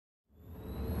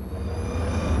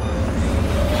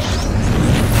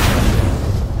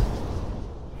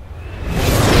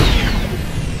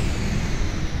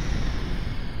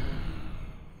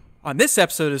On this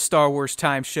episode of Star Wars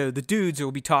Time Show, the dudes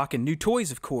will be talking new toys,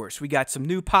 of course. We got some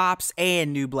new Pops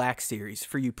and new Black Series,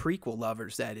 for you prequel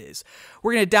lovers, that is.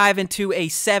 We're going to dive into a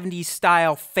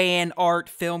 70s-style fan art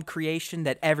film creation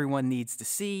that everyone needs to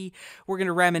see. We're going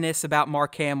to reminisce about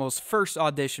Mark Hamill's first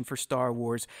audition for Star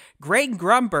Wars. Greg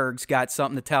Grunberg's got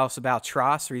something to tell us about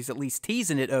Tross, or he's at least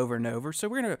teasing it over and over, so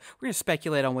we're gonna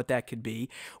speculate on what that could be.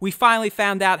 We finally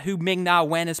found out who Ming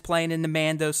Wen is playing in the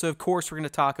Mando, so of course we're going to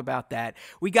talk about that.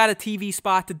 We got a TV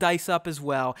spot to dice up as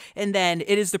well, and then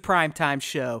it is the primetime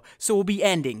show, so we'll be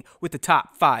ending with the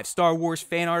top 5 Star Wars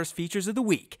fan artist features of the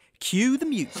week. Cue the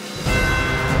music.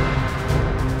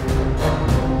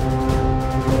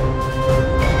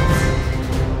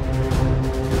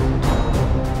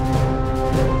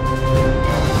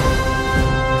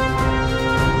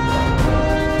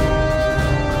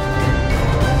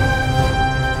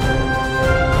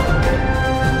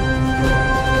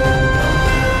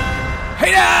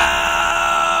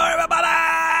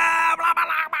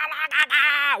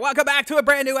 Welcome back to a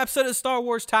brand new episode of Star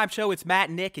Wars Time Show. It's Matt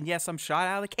and Nick, and yes, I'm shot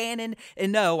out of the cannon.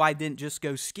 And no, I didn't just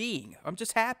go skiing. I'm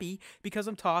just happy because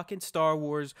I'm talking Star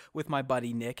Wars with my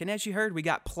buddy Nick. And as you heard, we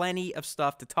got plenty of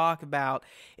stuff to talk about,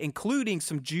 including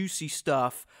some juicy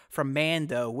stuff from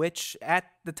Mando, which at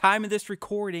the time of this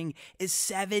recording is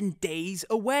 7 days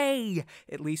away,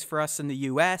 at least for us in the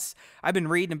U.S. I've been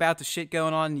reading about the shit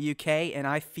going on in the U.K., and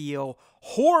I feel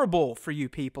horrible for you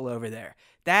people over there.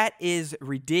 That is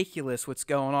ridiculous what's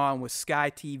going on with Sky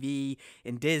TV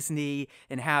and Disney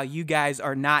and how you guys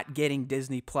are not getting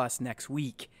Disney Plus next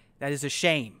week. That is a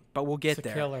shame, but we'll get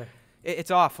there. It's a killer. It's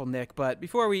awful, Nick, but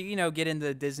before we, get into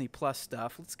the Disney Plus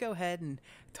stuff, let's go ahead and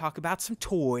talk about some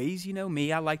toys. You know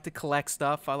me, I like to collect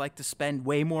stuff. I like to spend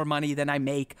way more money than I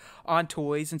make on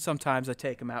toys, and sometimes I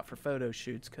take them out for photo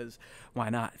shoots because why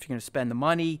not? If you're going to spend the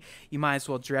money, you might as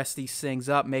well dress these things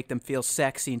up, make them feel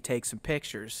sexy, and take some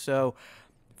pictures. So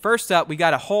first up, we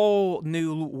got a whole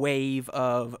new wave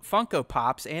of Funko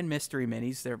Pops and Mystery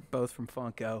Minis. They're both from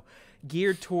Funko,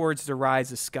 geared towards the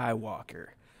Rise of Skywalker.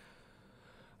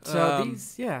 So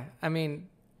these, yeah, I mean,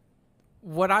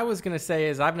 what I was going to say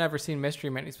is I've never seen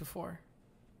Mystery Minis before.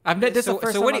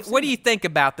 So what do you think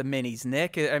about the minis,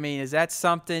 Nick? I mean, is that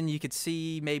something you could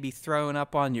see maybe throwing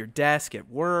up on your desk at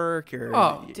work? Or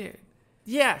Oh, dude.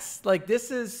 Yes. Like, this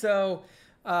is so...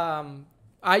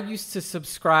 I used to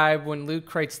subscribe when Loot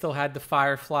Crate still had the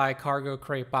Firefly cargo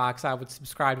crate box. I would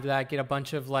subscribe to that, get a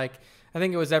bunch of, like, I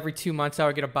think it was every 2 months I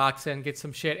would get a box in, get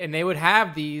some shit. And they would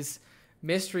have these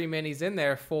Mystery Minis in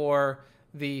there for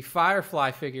the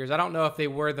Firefly figures. I don't know if they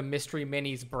were the Mystery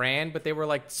Minis brand, but they were,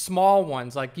 like, small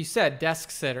ones, like you said, desk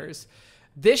sitters.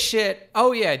 This shit,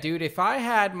 oh yeah, dude, if I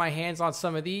had my hands on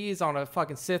some of these, on a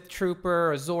fucking Sith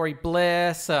Trooper, a Zori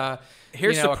Bliss,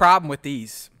 Here's the problem with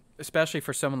these, especially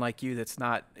for someone like you that's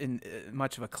not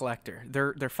much of a collector.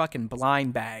 They're fucking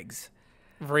blind bags.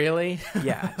 Really?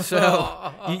 Yeah.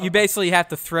 So you basically have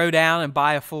to throw down and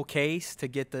buy a full case to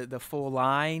get the full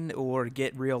line, or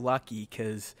get real lucky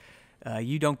because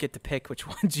you don't get to pick which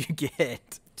ones you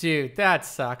get. Dude, that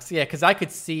sucks. Yeah, because I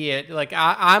could see it. Like,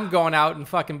 I'm going out and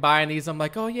fucking buying these. I'm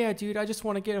like, oh yeah, dude, I just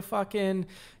want to get a fucking,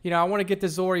 I want to get the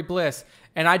Zori Bliss.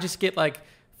 And I just get like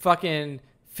fucking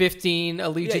 15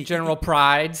 Allegiant General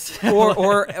Prides,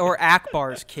 or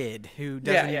Akbar's kid, who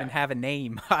doesn't even have a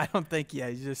name. I don't think. Yeah,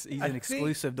 he's an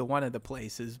exclusive to one of the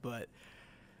places. But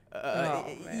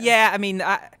I mean,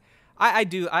 I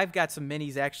do. I've got some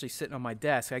minis actually sitting on my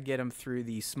desk. I get them through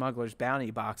the Smuggler's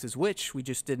Bounty boxes, which we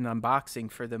just did an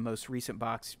unboxing for the most recent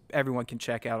box. Everyone can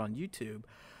check out on YouTube.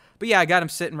 But yeah, I got them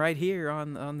sitting right here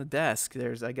on the desk.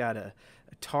 I got a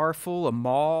Tarful, a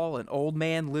Maul, an Old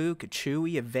Man Luke, a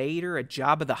Chewie, a Vader, a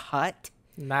Jabba the Hutt.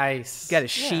 Nice. Got a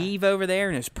Sheev over there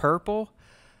in his purple.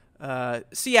 So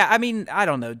yeah, I mean, I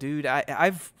don't know, dude.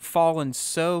 I've fallen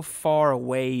so far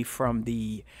away from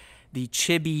the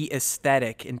chibi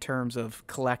aesthetic in terms of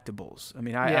collectibles. I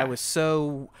mean, I was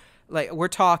so, like, we're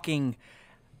talking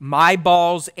my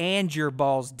balls and your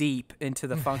balls deep into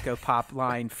the Funko Pop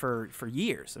line for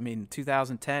years. I mean,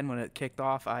 2010 when it kicked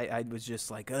off, I was just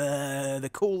like, the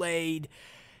Kool-Aid,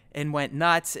 and went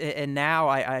nuts. And now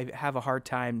I have a hard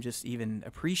time just even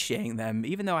appreciating them,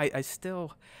 even though I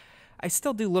still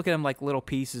do look at them like little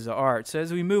pieces of art. So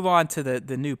as we move on to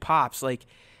the new Pops, like,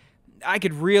 I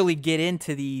could really get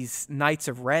into these Knights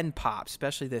of Ren Pops,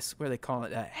 especially this, what do they call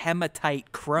it,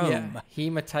 hematite chrome. Yeah,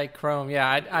 hematite chrome.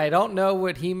 Yeah, I don't know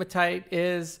what hematite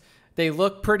is. They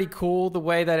look pretty cool the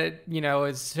way that it,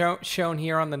 is shown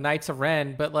here on the Knights of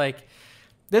Ren, but like,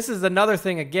 This is another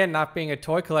thing, again, not being a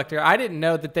toy collector. I didn't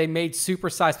know that they made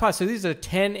super-sized pops. So these are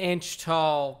 10-inch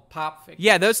tall pop figures.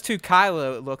 Yeah, those 2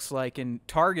 Kylo, it looks like, and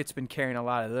Target's been carrying a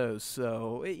lot of those.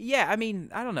 So, yeah, I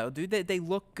mean, I don't know, dude. They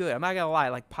look good. I'm not going to lie.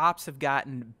 Like, Pops have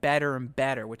gotten better and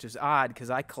better, which is odd because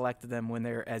I collected them when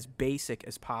they're as basic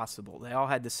as possible. They all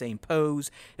had the same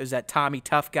pose. It was that Tommy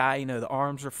Tough guy, you know, the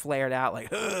arms are flared out like,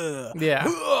 ugh, yeah.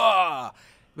 Ugh.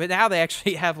 But now they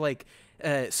actually have, like,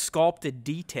 sculpted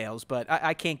details, but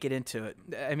I can't get into it.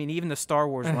 I mean, even the Star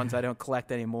Wars ones I don't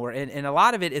collect anymore, and a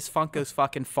lot of it is Funko's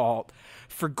fucking fault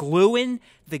for gluing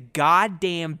the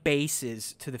goddamn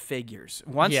bases to the figures.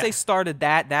 Once they started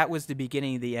that was the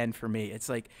beginning of the end for me. It's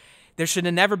like, there should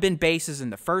have never been bases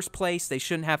in the first place. They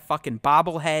shouldn't have fucking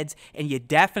bobbleheads, and you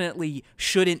definitely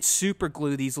shouldn't super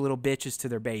glue these little bitches to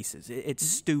their bases. It's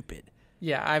stupid.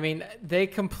 Yeah, I mean, they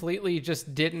completely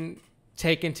just didn't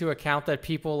take into account that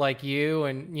people like you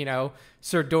and, you know,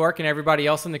 Sir Dork and everybody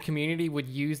else in the community would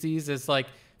use these as like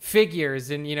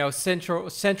figures and, you know,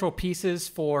 central pieces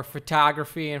for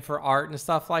photography and for art and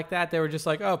stuff like that. They were just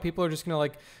like, oh, people are just going to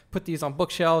like put these on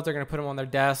bookshelves. They're going to put them on their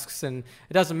desks and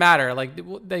it doesn't matter. Like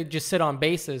they just sit on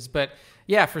bases. But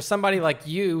yeah, for somebody like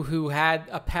you who had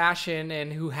a passion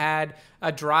and who had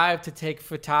a drive to take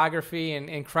photography and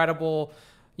incredible,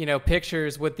 you know,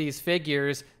 pictures with these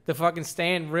figures, the fucking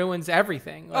stand ruins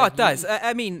everything. Like, oh, it does.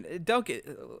 I mean,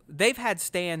 they've had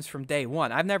stands from day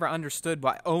one. I've never understood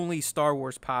why only Star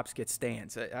Wars Pops get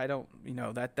stands. I don't, you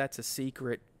know, that's a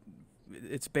secret.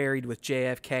 It's buried with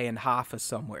JFK and Hoffa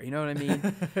somewhere. You know what I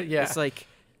mean? Yeah. It's like,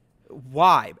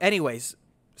 why? Anyways,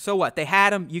 so what? They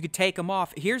had them. You could take them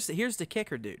off. Here's the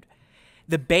kicker, dude.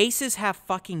 The bases have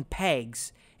fucking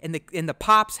pegs. And the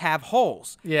Pops have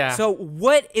holes. Yeah. So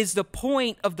what is the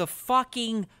point of the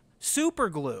fucking super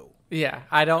glue? Yeah,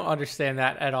 I don't understand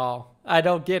that at all. I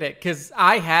don't get it because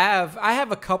I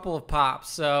have a couple of Pops.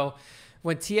 So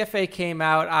when TFA came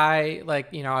out, I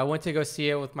went to go see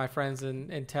it with my friends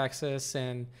in Texas,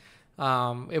 and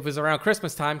it was around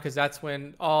Christmas time because that's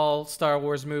when all Star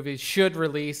Wars movies should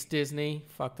release. Disney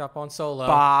fucked up on Solo.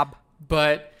 Bob.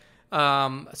 But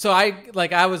so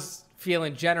I was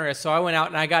feeling generous, so I went out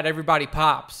and I got everybody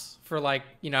Pops for I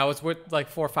was with like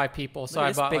 4 or 5 people, so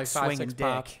I bought like 5, 6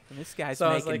 Pops. And this guy's so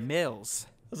making mills.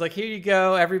 I was like, here you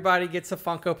go, everybody gets a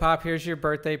Funko Pop. Here's your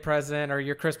birthday present or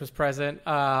your Christmas present.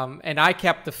 And I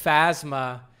kept the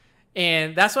Phasma,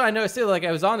 and that's what I noticed too. Like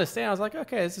I was on the stand, I was like,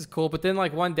 okay, this is cool. But then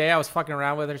like one day I was fucking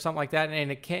around with it or something like that,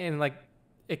 and it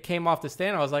came off the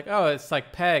stand. I was like, oh, it's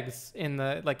like pegs in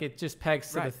the, like it just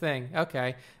pegs to the thing.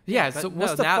 Okay. Yeah. So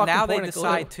what's the fucking now point they of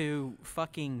decide glue? to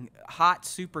fucking hot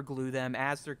super glue them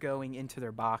as they're going into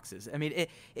their boxes. I mean,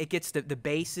 it gets the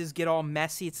bases get all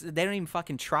messy. They don't even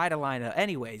fucking try to line up.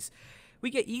 Anyways,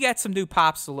 you got some new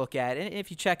Pops to look at. And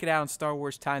if you check it out on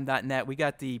StarWarsTime.net, we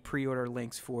got the pre-order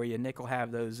links for you. Nick will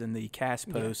have those in the cast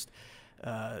post.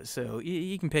 So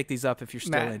you can pick these up if you're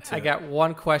still Matt, into it. I got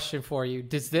one question for you.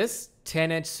 Does this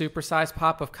 10-inch supersized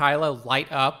Pop of Kylo light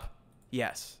up?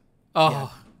 Yes.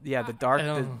 Oh. Yeah, the dark,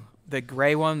 the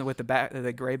gray one with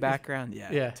the gray background.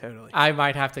 Yeah, totally. I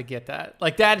might have to get that.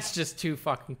 Like that is just too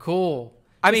fucking cool.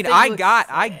 I mean, I got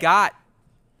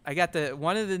the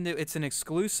one of the new. It's an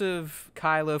exclusive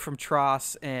Kylo from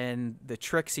Tross and the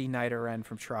Trixie Nighter Ren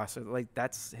from Tross. So, like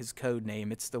that's his code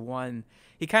name. It's the one.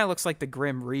 He kind of looks like the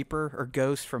Grim Reaper or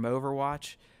Ghost from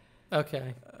Overwatch.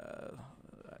 Okay.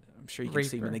 I'm sure you can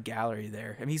see him in the gallery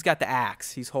there. I mean, he's got the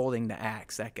axe. He's holding the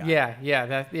axe. That guy.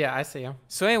 Yeah, I see him.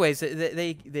 So, anyways,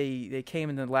 they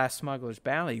came in the Last Smuggler's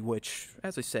Bounty, which,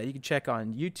 as I said, you can check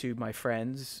on YouTube, my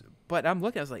friends. But I'm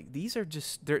looking. I was like, these are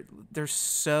just they're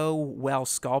so well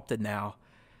sculpted now,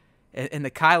 and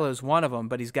the Kylo's one of them,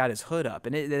 but he's got his hood up,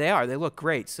 and they look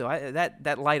great. So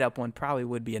that light up one probably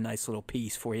would be a nice little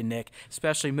piece for you, Nick,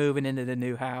 especially moving into the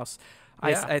new house.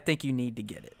 Yeah. I think you need to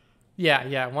get it.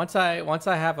 Yeah. Once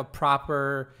I have a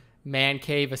proper man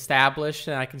cave established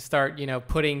and I can start,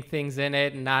 putting things in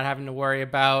it and not having to worry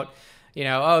about,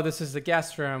 oh, this is the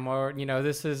guest room or,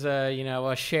 this is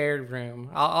a shared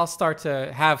room. I'll start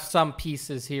to have some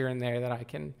pieces here and there that I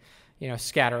can,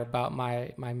 scatter about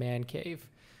my man cave.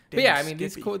 But yeah, I mean,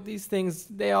 these things,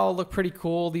 they all look pretty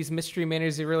cool. These mystery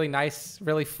minis are really nice,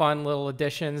 really fun little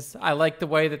additions. I like the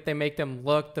way that they make them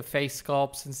look, the face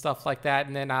sculpts and stuff like that.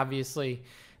 And then obviously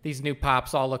these new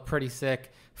Pops all look pretty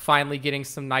sick. Finally getting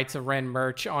some Knights of Ren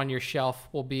merch on your shelf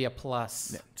will be a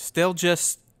plus. Still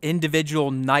just individual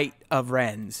Knight of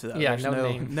Rens. Yeah,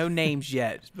 no names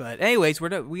yet. But anyways,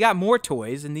 we got more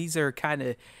toys, and these are kind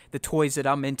of the toys that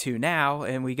I'm into now.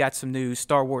 And we got some new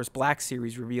Star Wars Black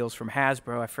Series reveals from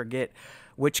Hasbro. I forget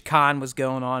which con was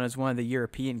going on as one of the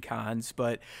European cons,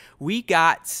 but we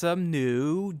got some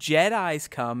new Jedis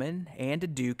coming and a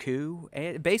Dooku,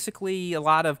 and basically a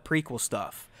lot of prequel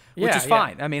stuff, which is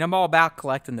fine. I mean, I'm all about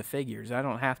collecting the figures. I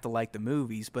don't have to like the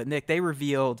movies, but Nick, they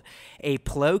revealed a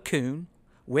Plo Koon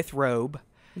with robe,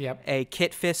 a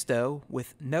Kit Fisto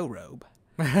with no robe,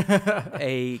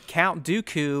 a Count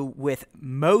Dooku with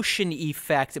motion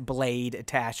effect blade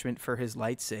attachment for his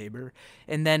lightsaber,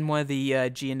 and then one of the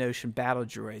Geonosian battle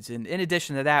droids. And in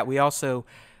addition to that, we also,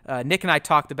 Nick and I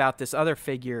talked about this other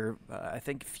figure, I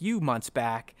think a few months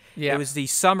back. It was the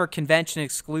summer convention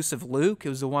exclusive Luke. It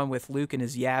was the one with Luke in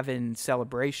his Yavin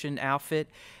celebration outfit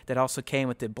that also came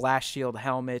with the blast shield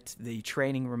helmet, the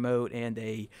training remote, and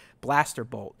a blaster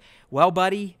bolt. Well,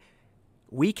 buddy,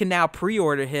 we can now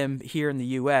pre-order him here in the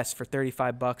U.S. for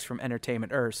 $35 from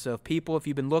Entertainment Earth. So if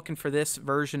you've been looking for this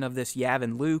version of this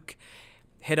Yavin Luke,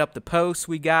 hit up the posts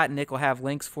we got. Nick will have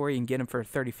links for you and get him for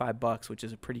 $35, which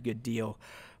is a pretty good deal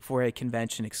for a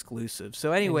convention exclusive.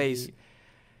 So anyways,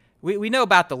 we know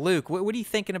about the Luke. What are you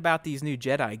thinking about these new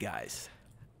Jedi guys?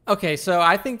 Okay, so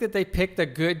I think that they picked a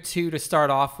good two to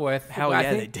start off with. Hell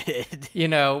yeah, they did. You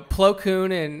know, Plo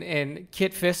Koon and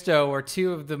Kit Fisto are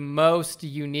two of the most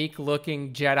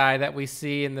unique-looking Jedi that we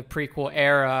see in the prequel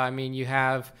era. I mean, you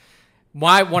have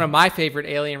one of my favorite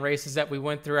alien races that we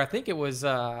went through. I think it was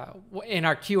in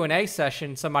our Q&A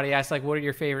session, somebody asked, like, what are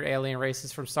your favorite alien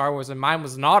races from Star Wars? And mine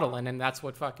was Nautolan, and that's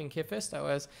what fucking Kit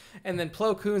Fisto is. And then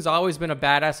Plo Koon's always been a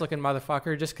badass-looking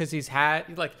motherfucker just because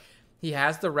he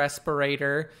has the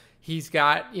respirator. He's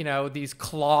got, these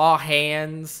claw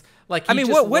hands. Like, I mean,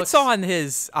 what's on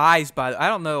his eyes? I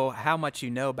don't know how much you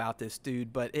know about this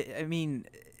dude, but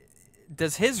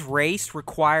does his race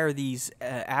require these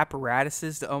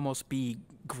apparatuses to almost be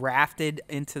grafted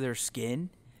into their skin?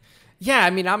 Yeah, I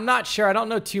mean, I'm not sure. I don't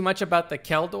know too much about the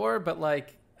Keldor, but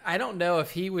I don't know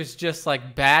if he was just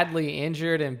badly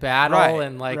injured in battle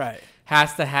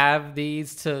has to have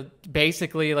these to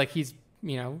basically he's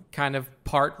kind of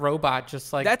part robot,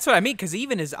 just like... That's what I mean, because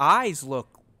even his eyes look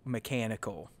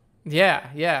mechanical.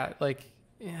 Yeah.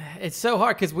 It's so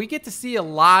hard, because we get to see a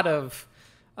lot of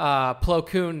Plo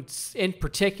Koon in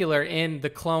particular in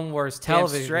the Clone Wars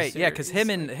television series. Yeah, because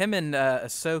him and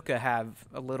Ahsoka have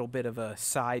a little bit of a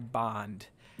side bond.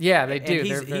 Yeah, they do.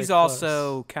 And he's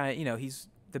also kind of, he's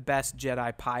the best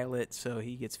Jedi pilot, so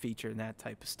he gets featured in that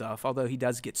type of stuff, although he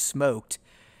does get smoked.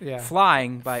 Yeah.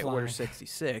 Flying by Order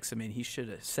 66. I mean, he should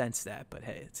have sensed that, but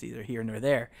hey, it's either here nor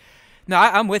there. No,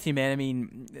 I'm with you, man. I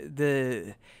mean,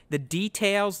 the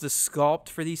details, the sculpt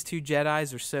for these two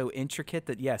Jedis are so intricate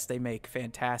that, yes, they make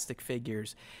fantastic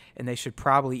figures, and they should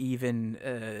probably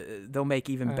they'll make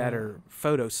even better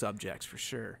photo subjects for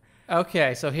sure.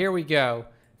 Okay, so here we go.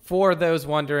 For those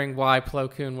wondering why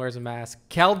Plo Koon wears a mask,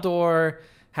 Keldor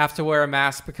have to wear a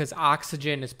mask because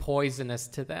oxygen is poisonous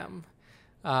to them.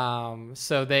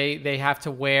 So they have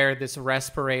to wear this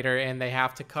respirator, and they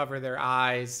have to cover their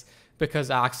eyes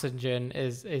because oxygen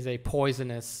is a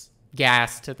poisonous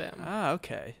gas to them. Oh,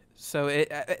 okay. So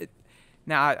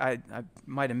now I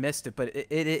might have missed it, but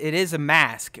it is a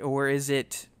mask, or is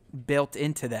it built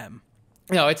into them?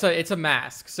 No, it's a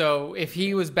mask. So if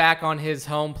he was back on his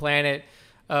home planet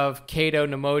of Cato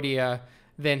Nemodia,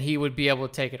 then he would be able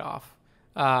to take it off.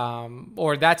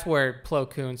 Or that's where Plo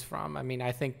Koon's from. I mean,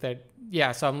 I think that...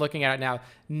 Yeah, so I'm looking at it now.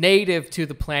 Native to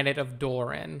the planet of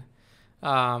Doran,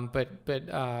 but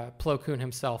Plo Koon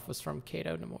himself was from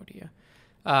Cato Nemodia.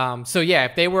 So yeah,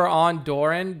 if they were on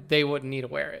Doran, they wouldn't need to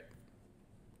wear it.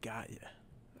 Got ya.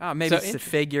 Oh, maybe it's the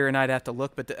figure, and I'd have to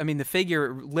look. But the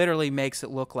figure literally makes it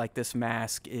look like this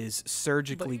mask is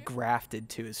surgically grafted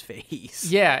to his face.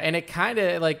 Yeah, and it kind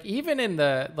of even in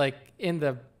the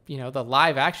the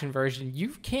live action version, you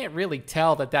can't really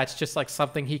tell that that's just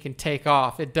something he can take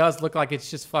off. It does look like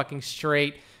it's just fucking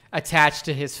straight attached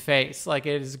to his face. Like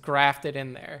it is grafted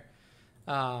in there.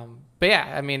 But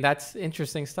yeah, I mean, that's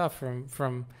interesting stuff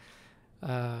from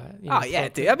oh yeah,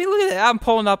 dude. I mean, look at that. I'm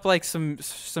pulling up some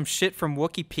shit from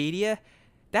Wikipedia.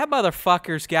 That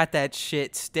motherfucker's got that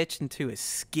shit stitched into his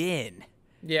skin.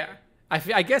 Yeah.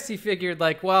 I guess he figured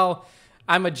well,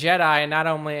 I'm a Jedi, and not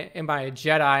only am I a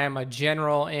Jedi, I'm a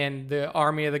general in the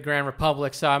Army of the Grand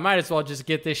Republic, so I might as well just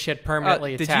get this shit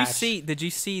permanently attached. Did you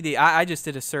see the... I just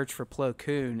did a search for Plo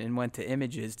Koon and went to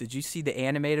images. Did you see the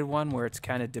animated one where it's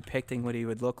kind of depicting what he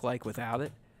would look like without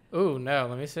it? Ooh, no.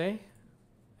 Let me see.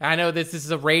 I know this is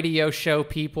a radio show,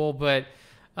 people, but...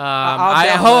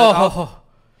 that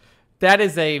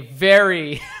is a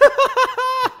very...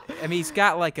 I mean, he's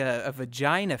got a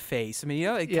vagina face. I mean,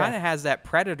 it kind of has that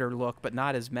Predator look, but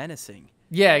not as menacing.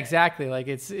 Yeah, exactly. Like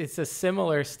it's a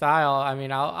similar style. I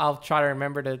mean, I'll try to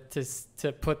remember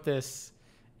to put this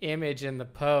image in the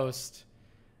post,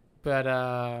 but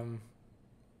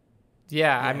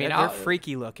yeah, I mean, they're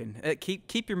freaky looking.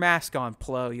 Keep your mask on,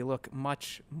 Plo. You look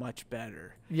much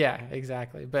better. Yeah,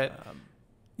 exactly. But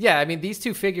yeah, I mean, these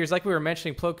two figures, like we were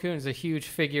mentioning, Plo Koon is a huge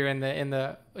figure in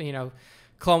the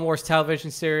Clone Wars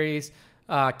television series.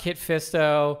 Kit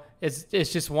Fisto is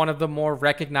just one of the more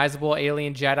recognizable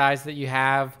alien Jedis that you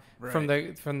have from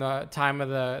the time of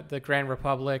the Grand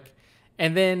Republic.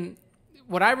 And then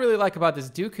what I really like about this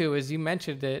Dooku is you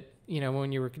mentioned it,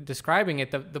 when you were describing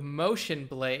it, the motion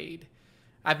blade.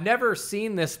 I've never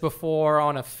seen this before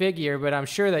on a figure, but I'm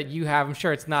sure that you have. I'm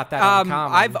sure it's not that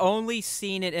uncommon. I've only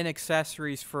seen it in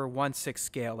accessories for 1/6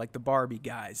 scale, like the Barbie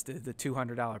guys, the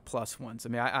 $200 plus ones. I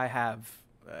mean, I have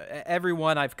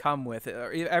everyone I've come with,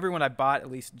 everyone I bought, at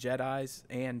least Jedis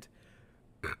and,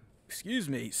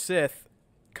 Sith,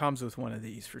 comes with one of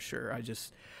these for sure.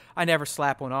 I never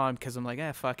slap one on because I'm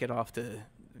like, fuck it, off to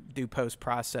do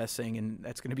post-processing, and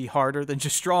that's going to be harder than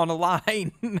just drawing a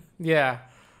line.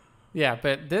 Yeah,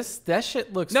 but that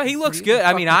shit looks... No, he looks good.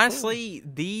 I mean, honestly,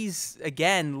 cool. These,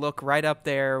 again, look right up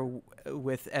there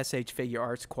with SH Figure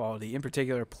Arts quality, in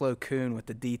particular Plo Koon with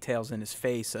the details in his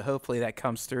face, so hopefully that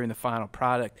comes through in the final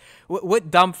product. What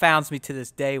dumbfounds me to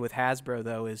this day with Hasbro,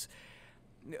 though, is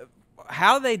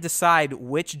how they decide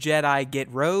which Jedi get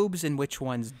robes and which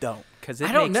ones don't. Because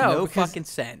it makes no fucking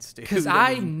sense, dude. Because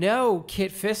I know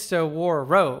Kit Fisto wore a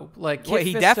robe.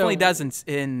 He definitely doesn't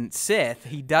in Sith.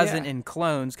 He doesn't in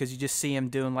Clones because you just see him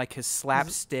doing like his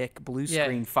slapstick blue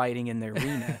screen fighting in the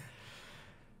arena.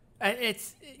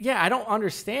 I don't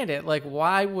understand it. Like,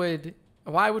 why would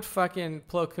fucking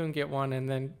Plo Koon get one and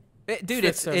then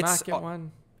Fisto not get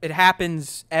one? It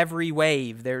happens every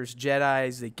wave. There's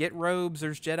Jedis that get robes.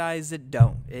 There's Jedis that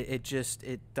don't.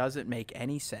 It doesn't make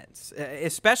any sense,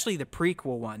 especially the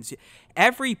prequel ones.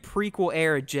 Every prequel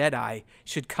era Jedi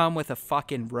should come with a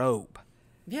fucking robe.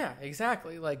 Yeah,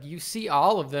 exactly. Like, you see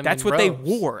all of them. That's in what robes. they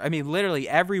wore. I mean, literally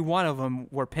every one of them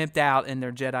were pimped out in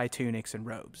their Jedi tunics and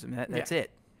robes. I mean, that's it.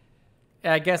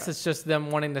 I guess it's just them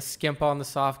wanting to skimp on the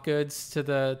soft goods to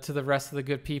the rest of the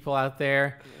good people out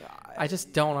there. I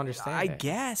just don't understand I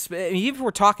guess. But I mean, even if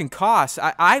we're talking costs,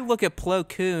 I look at Plo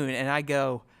Koon and I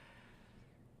go,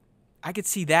 I could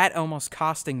see that almost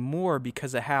costing more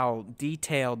because of how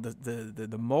detailed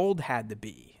the mold had to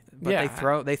be.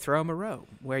 But they throw him a robe.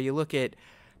 Where you look at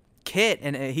Kit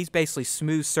and he's basically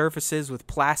smooth surfaces with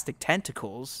plastic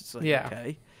tentacles. It's like,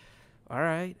 okay, all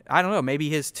right. I don't know. Maybe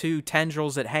his two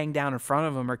tendrils that hang down in front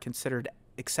of him are considered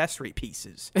accessory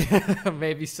pieces.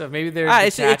 Maybe so. Maybe they're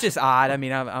it's just odd. I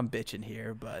mean, I'm bitching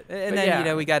here, but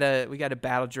then we got a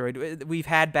battle droid. We've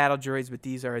had battle droids, but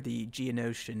these are the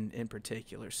Geonosian in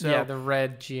particular. So the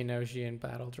red Geonosian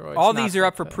battle droids. All these are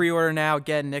up for pre-order now.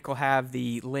 Again, Nick will have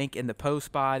the link in the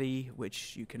post body,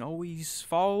 which you can always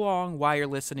follow along while you're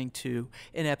listening to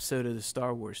an episode of the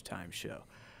Star Wars Time Show.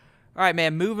 All right,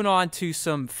 man, moving on to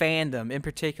some fandom, in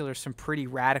particular some pretty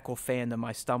radical fandom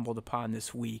I stumbled upon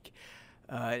this week.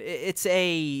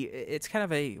 It's kind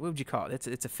of a, what would you call it?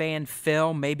 It's a fan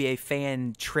film, maybe a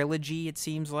fan trilogy. It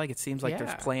seems like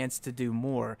there's plans to do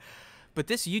more. But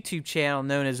this YouTube channel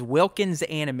known as Wilkins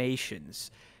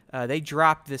Animations, they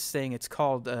dropped this thing. It's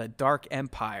called Dark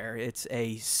Empire.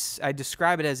 I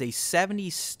describe it as a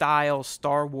 70s style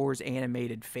Star Wars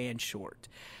animated fan short.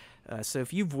 So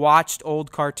if you've watched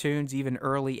old cartoons, even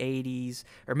early 80s,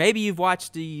 or maybe you've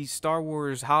watched the Star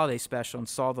Wars holiday special and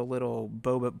saw the little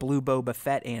blue Boba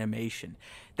Fett animation,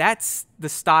 that's the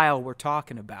style we're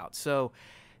talking about. So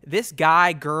this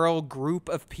guy, girl, group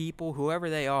of people, whoever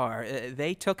they are,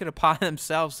 they took it upon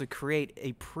themselves to create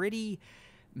a pretty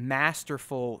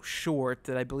masterful short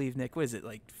that I believe, Nick, what is it,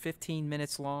 like 15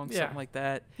 minutes long, something like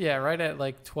that? Yeah, right at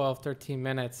like 12, 13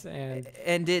 minutes.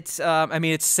 And it's, I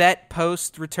mean, it's set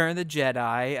post Return of the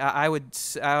Jedi.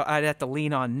 I'd have to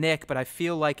lean on Nick, but I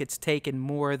feel like it's taken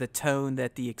more the tone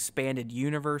that the Expanded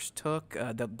Universe took,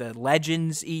 the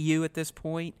Legends EU at this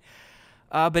point.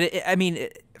 But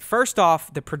first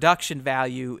off, the production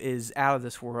value is out of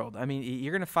this world. I mean,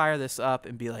 you're going to fire this up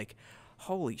and be like,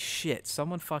 holy shit,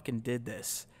 someone fucking did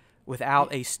this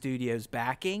without a studio's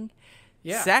backing.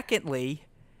 Yeah. Secondly,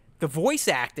 the voice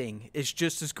acting is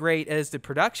just as great as the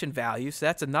production value, so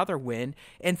that's another win.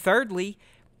 And thirdly,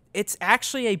 it's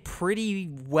actually a pretty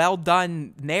well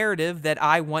done narrative that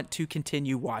I want to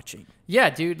continue watching. Yeah,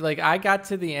 dude, like I got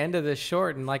to the end of this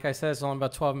short, and like I said, it's only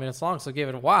about 12 minutes long, so give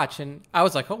it a watch. And I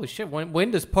was like, holy shit, when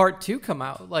does part 2 come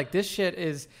out? Like, this shit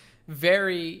is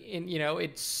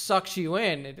it sucks you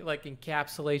in. It like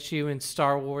encapsulates you in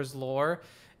Star Wars lore,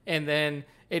 and then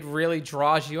it really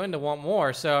draws you in to want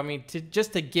more. So, I mean,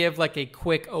 just to give like a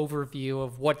quick overview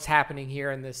of what's happening here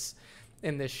in this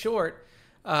short,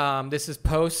 this is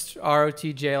post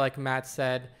ROTJ, like Matt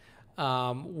said.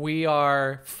 We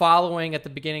are following at the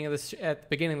beginning of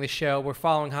the show. We're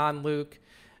following Han,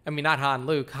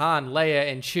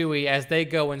 Leia, and Chewie as they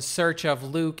go in search of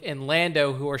Luke and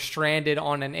Lando, who are stranded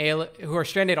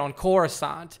on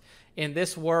Coruscant. In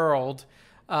this world,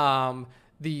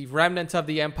 the remnants of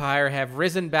the Empire have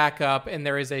risen back up, and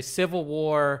there is a civil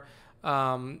war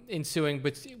ensuing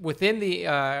within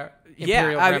the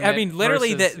Imperial remnant. I mean,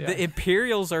 literally, versus, the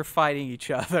Imperials are fighting each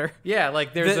other. Yeah,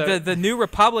 like there's the New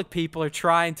Republic people are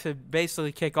trying to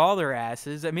basically kick all their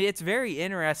asses. I mean, it's very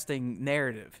interesting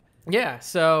narrative. Yeah,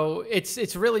 so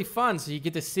it's really fun. So you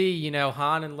get to see, you know,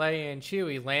 Han and Leia and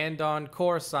Chewie land on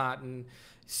Coruscant and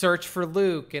search for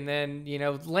Luke, and then, you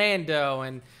know, Lando,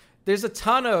 and there's a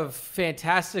ton of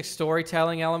fantastic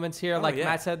storytelling elements here. Like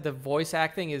Matt said, the voice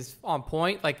acting is on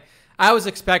point. Like, I was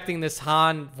expecting this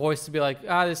Han voice to be like,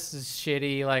 this is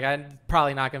shitty. Like, I'm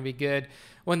probably not going to be good.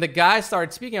 When the guy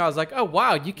started speaking, I was like, oh,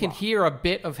 wow, you can hear a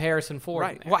bit of Harrison Ford.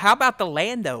 Right. Well, how about the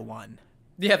Lando one?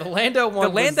 Yeah, the Lando one.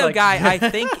 The Lando like, guy, I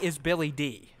think, is Billy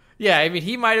D. Yeah, I mean,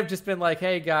 he might have just been like,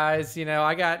 hey, guys, you know,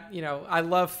 I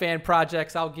love fan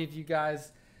projects. I'll give you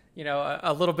guys, you know,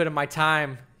 a little bit of my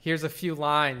time. Here's a few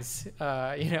lines.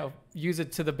 You know, use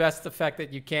it to the best effect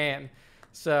that you can.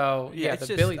 So, yeah,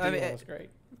 the Billy D one was great.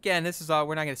 Again, this is all,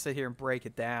 we're not going to sit here and break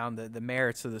it down, the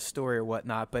merits of the story or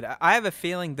whatnot, but I have a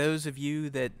feeling those of you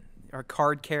that are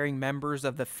card-carrying members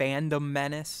of the fandom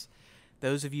menace,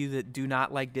 those of you that do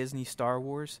not like Disney Star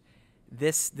Wars,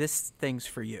 this thing's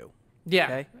for you. Yeah.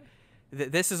 Okay?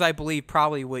 This is, I believe,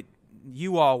 probably what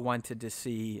you all wanted to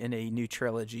see in a new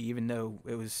trilogy, even though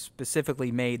it was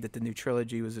specifically made that the new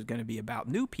trilogy was going to be about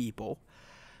new people.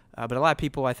 But a lot of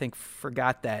people, I think,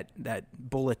 forgot that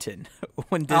bulletin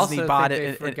when Disney bought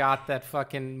it. They forgot that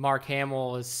fucking Mark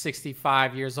Hamill is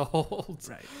 65 years old.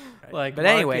 Right. Like, but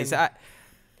anyways,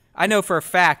 I know for a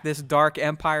fact this Dark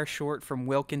Empire short from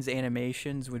Wilkins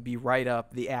Animations would be right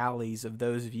up the alleys of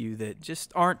those of you that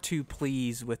just aren't too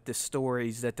pleased with the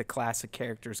stories that the classic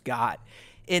characters got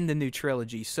in the new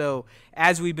trilogy. So,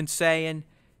 as we've been saying,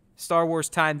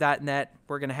 StarWarsTime.net,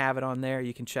 we're going to have it on there.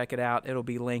 You can check it out. It'll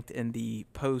be linked in the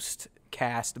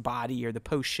post-cast body or the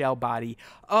post-shell body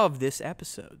of this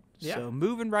episode. Yeah. So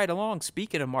moving right along,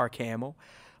 speaking of Mark Hamill,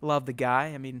 love the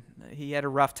guy. I mean, he had a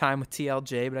rough time with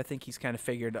TLJ, but I think he's kind of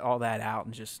figured all that out,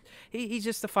 and just he's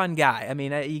just a fun guy. I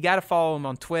mean, you got to follow him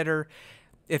on Twitter.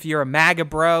 If you're a MAGA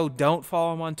bro, don't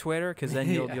follow him on Twitter because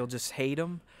then you'll just hate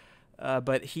him.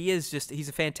 But he's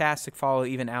a fantastic follow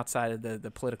even outside of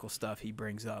the political stuff he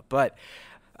brings up. But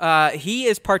he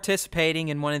is participating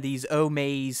in one of these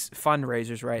Omaze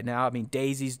fundraisers right now. I mean,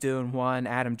 Daisy's doing one,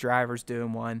 Adam Driver's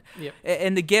doing one. Yep.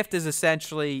 And the gift is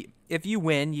essentially, if you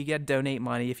win, you get to donate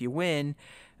money. If you win,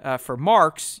 for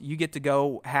Marks, you get to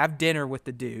go have dinner with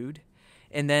the dude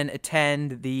and then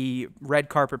attend the red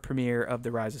carpet premiere of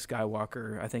The Rise of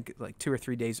Skywalker, I think like 2 or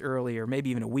 3 days early or maybe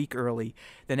even a week early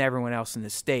than everyone else in the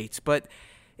States. But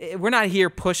we're not here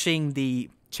pushing the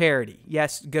charity.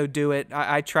 Yes, go do it.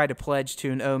 I try to pledge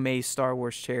to an Omaze Star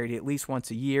Wars charity at least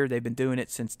once a year. They've been doing it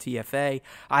since TFA.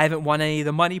 I haven't won any of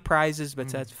the money prizes, but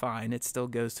that's fine. It still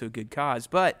goes to a good cause.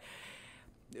 But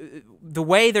the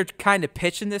way they're kind of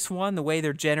pitching this one, the way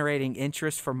they're generating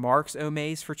interest for Mark's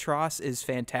Omaze for Tross is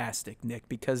fantastic, Nick,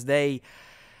 because they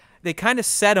kind of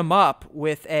set him up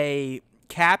with a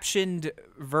captioned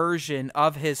version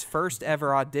of his first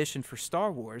ever audition for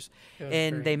Star Wars,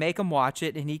 and they make him watch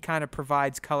it, and he kind of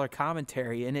provides color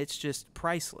commentary, and it's just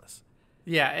priceless.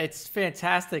 Yeah, it's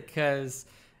fantastic because,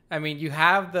 I mean, you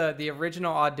have the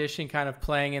original audition kind of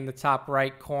playing in the top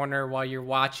right corner while you're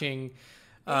watching.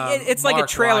 It's like a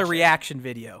trailer reaction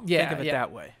video. Yeah, think of it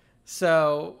that way.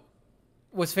 So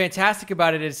what's fantastic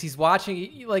about it is he's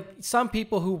watching, like some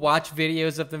people who watch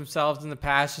videos of themselves in the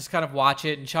past just kind of watch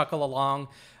it and chuckle along.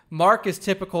 Mark is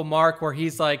typical Mark, where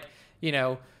he's like, you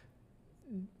know,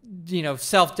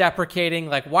 self-deprecating,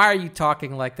 like, why are you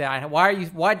talking like that?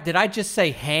 Why did I just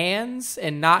say hands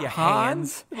and not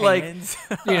Hans? Like, hands.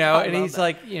 And he's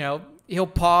like, he'll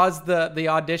pause the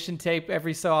audition tape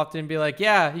every so often and be like,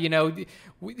 yeah,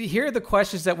 here are the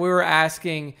questions that we were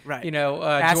asking, right.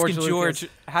 Asking George,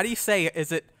 how do you say it?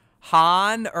 Is it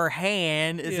Han or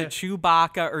Han? Is it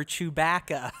Chewbacca or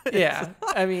Chewbacca? Yeah.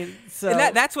 I mean, so.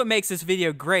 And that's what makes this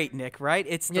video great, Nick, right?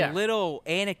 It's the little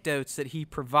anecdotes that he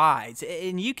provides.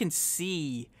 And you can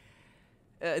see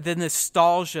the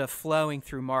nostalgia flowing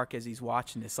through Mark as he's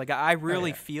watching this. Like, I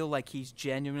really feel like he's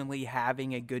genuinely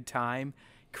having a good time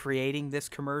creating this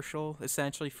commercial,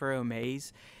 essentially, for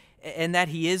Omaze. and that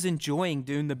he is enjoying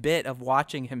doing the bit of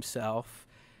watching himself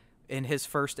in his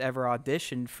first ever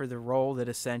audition for the role that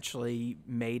essentially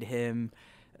made him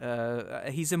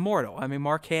he's immortal. I mean,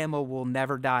 Mark Hamill will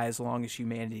never die as long as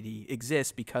humanity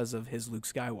exists because of his Luke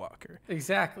Skywalker.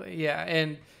 Exactly, yeah.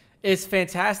 And it's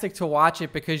fantastic to watch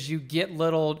it because you get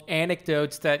little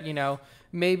anecdotes that,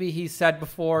 maybe he said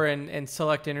before in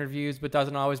select interviews but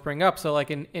doesn't always bring up. So,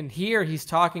 like, in here, he's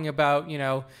talking about,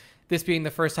 this being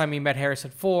the first time he met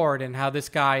Harrison Ford and how this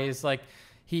guy is, like,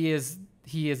 he is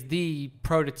the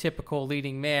prototypical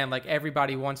leading man. Like,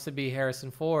 everybody wants to be Harrison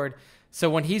Ford. So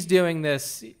when he's doing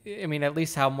this, I mean, at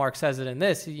least how Mark says it in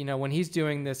this, when he's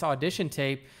doing this audition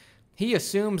tape, he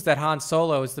assumes that Han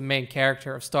Solo is the main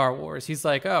character of Star Wars. He's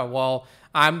like, oh, well,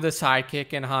 I'm the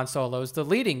sidekick and Han Solo's the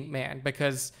leading man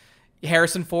because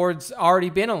Harrison Ford's already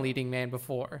been a leading man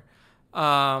before.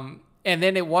 And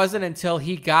then it wasn't until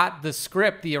he got the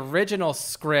script, the original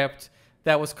script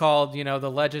that was called,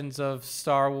 The Legends of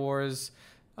Star Wars,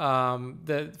 from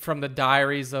the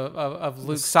diaries of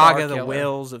Luke Saga, Starkiller. The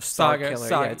Wills of Starkiller.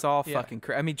 Saga, yeah, it's all fucking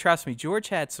crazy. I mean, trust me, George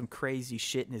had some crazy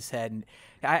shit in his head. And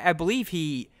I believe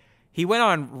he went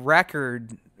on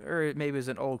record, or maybe it was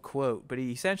an old quote, but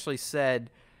he essentially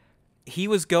said he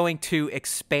was going to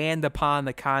expand upon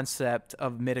the concept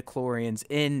of midichlorians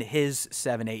in his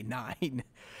 789.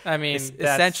 I mean,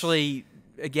 essentially,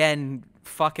 again,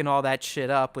 fucking all that shit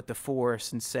up with the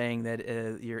Force and saying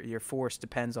that your Force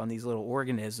depends on these little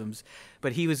organisms.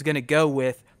 But he was going to go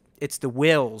with, it's the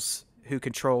Wills who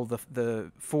control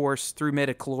the Force through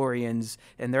midichlorians,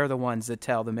 and they're the ones that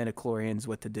tell the midichlorians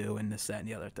what to do and this, that, and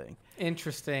the other thing.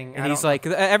 Interesting. And he's like,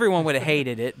 everyone would have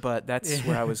hated it, but that's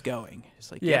where I was going.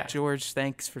 It's like, yeah, George,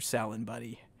 thanks for selling,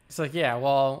 buddy. It's like, yeah,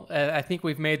 well, I think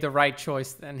we've made the right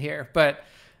choice then here. But,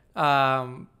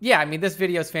 yeah, I mean, this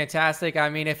video is fantastic. I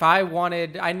mean, if I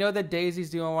wanted, I know that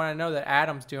Daisy's doing one, I know that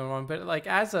Adam's doing one, but like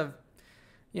as a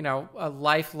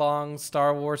lifelong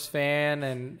Star Wars fan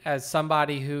and as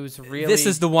somebody who's really... This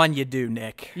is the one you do,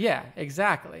 Nick. Yeah,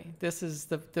 exactly. This is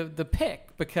the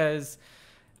pick because,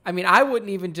 I mean, I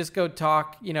wouldn't even just go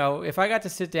talk, if I got to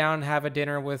sit down and have a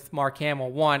dinner with Mark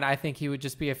Hamill, one, I think he would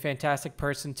just be a fantastic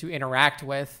person to interact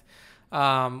with.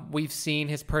 We've seen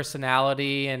his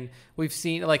personality and we've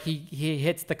seen, like, he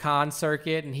hits the con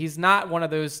circuit and he's not one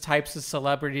of those types of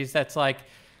celebrities that's like,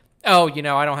 oh,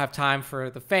 I don't have time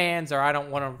for the fans or I don't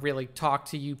want to really talk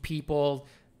to you people.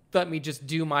 Let me just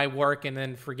do my work and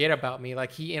then forget about me.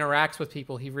 Like, he interacts with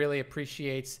people. He really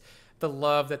appreciates the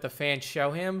love that the fans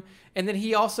show him. And then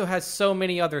he also has so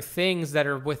many other things that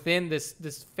are within this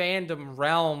fandom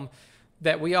realm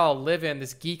that we all live in,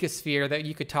 this geekosphere that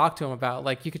you could talk to him about.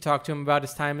 Like, you could talk to him about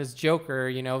his time as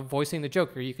Joker, voicing the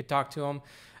Joker. You could talk to him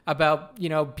about,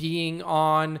 being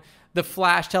on the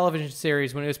Flash television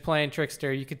series when he was playing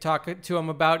Trickster. You could talk to him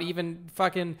about even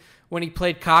fucking when he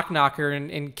played Cockknocker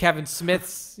in Kevin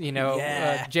Smith's,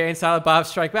 Jay and Silent Bob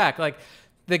Strike Back. Like,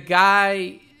 the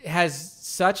guy has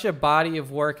such a body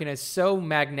of work and is so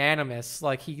magnanimous.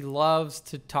 Like, he loves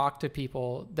to talk to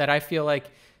people that I feel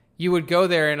like you would go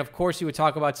there and of course you would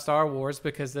talk about Star Wars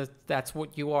because that's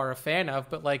what you are a fan of.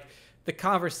 But like, the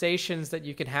conversations that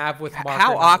you can have with Mark.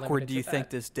 How awkward do you think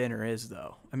this dinner is,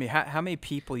 though? I mean, how many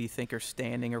people you think are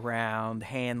standing around,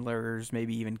 handlers,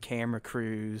 maybe even camera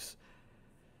crews?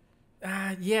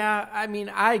 Yeah, I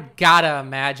mean, I gotta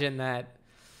imagine that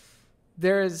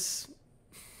there's...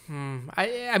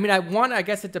 I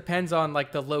guess it depends on,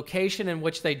 like, the location in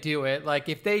which they do it. Like,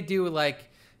 if they do, like,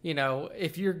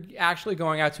 if you're actually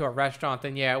going out to a restaurant,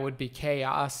 then, yeah, it would be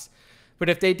chaos. But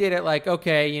if they did it like,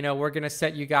 okay, we're going to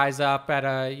set you guys up at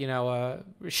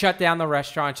shut down the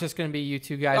restaurant. It's just going to be you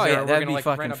two guys. Oh, yeah, that'd be like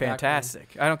fucking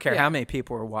fantastic. I don't care how many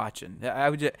people are watching. I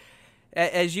would just,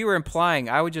 as you were implying,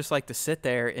 I would just like to sit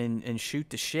there and shoot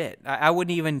the shit. I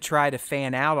wouldn't even try to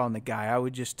fan out on the guy. I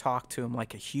would just talk to him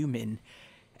like a human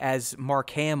as Mark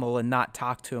Hamill and not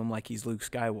talk to him like he's Luke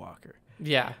Skywalker.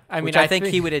 Yeah, which I think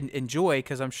he would enjoy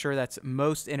because I'm sure that's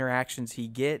most interactions he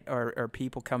get are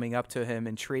people coming up to him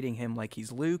and treating him like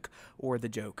he's Luke or the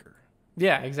Joker.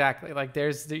 Yeah, exactly. Like,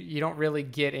 you don't really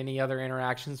get any other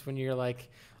interactions when you're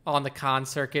like on the con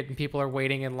circuit and people are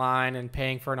waiting in line and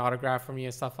paying for an autograph from you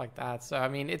and stuff like that. So I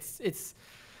mean, it's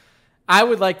I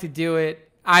would like to do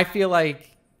it. I feel like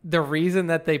the reason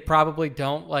that they probably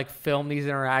don't like film these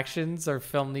interactions or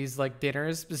film these like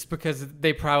dinners is because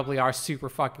they probably are super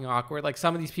fucking awkward. Like,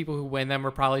 some of these people who win them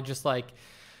are probably just like,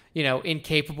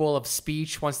 incapable of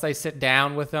speech once they sit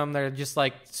down with them. They're just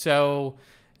like so,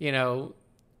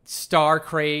 star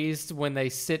crazed when they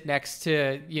sit next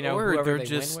to, or whoever they're they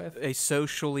just win with. a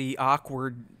socially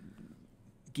awkward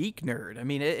geek nerd. I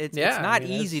mean, it's not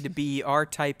easy to be our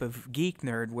type of geek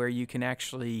nerd where you can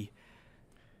actually,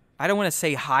 I don't want to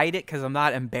say hide it because I'm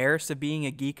not embarrassed of being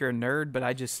a geek or a nerd, but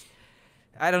I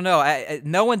don't know.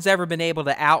 No one's ever been able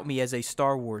to out me as a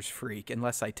Star Wars freak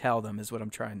unless I tell them, is what I'm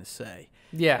trying to say.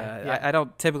 Yeah. I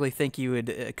don't typically think you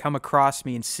would come across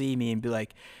me and see me and be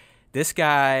like, this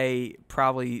guy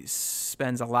probably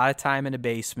spends a lot of time in a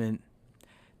basement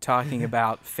talking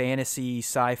about fantasy,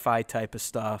 sci-fi type of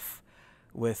stuff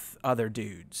with other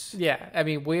dudes. Yeah, I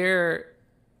mean, we're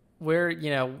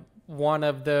one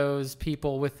of those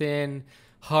people within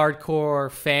hardcore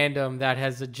fandom that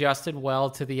has adjusted well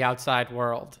to the outside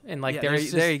world, and like there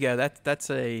you go. That's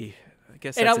a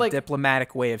a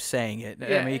diplomatic way of saying it.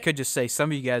 Yeah, I mean, you could just say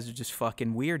some of you guys are just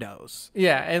fucking weirdos.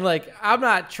 Yeah, and like I'm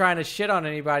not trying to shit on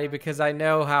anybody because I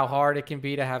know how hard it can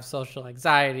be to have social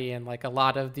anxiety and like a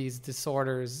lot of these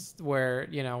disorders where,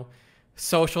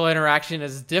 social interaction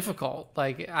is difficult.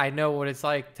 Like I know what it's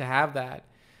like to have that.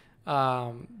 But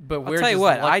I'll tell you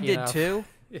what, I did too,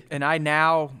 and I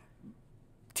now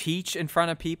teach in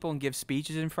front of people and give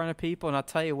speeches in front of people, and I'll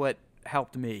tell you what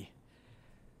helped me.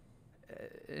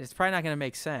 It's probably not going to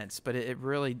make sense, but it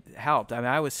really helped. I mean,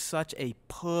 I was such a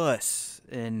puss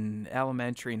in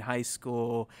elementary and high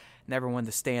school. Never wanted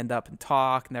to stand up and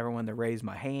talk. Never wanted to raise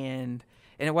my hand.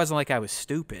 And it wasn't like I was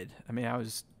stupid. I mean, I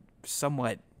was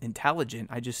somewhat intelligent.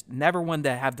 I just never wanted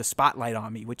to have the spotlight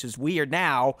on me, which is weird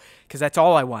now because that's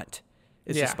all I want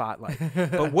is the spotlight.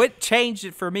 But what changed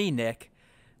it for me, Nick,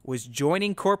 was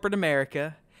joining corporate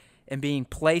America and being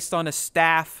placed on a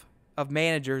staff of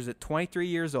managers at 23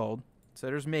 years old. So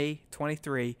there's me,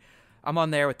 23. I'm on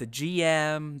there with the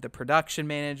GM, the production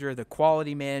manager, the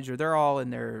quality manager. They're all in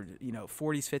their, 40s,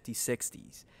 50s,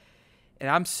 60s. And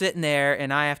I'm sitting there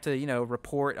and I have to,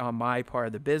 report on my part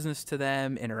of the business to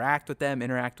them, interact with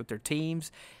their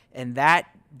teams. And that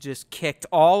just kicked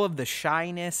all of the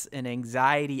shyness and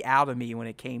anxiety out of me when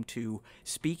it came to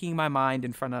speaking my mind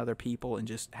in front of other people and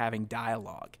just having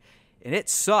dialogue. And it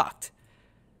sucked.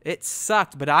 It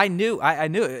sucked, but I knew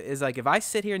it. It's like if I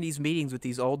sit here in these meetings with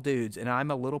these old dudes and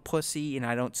I'm a little pussy and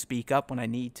I don't speak up when I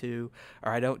need to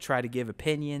or I don't try to give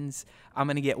opinions, I'm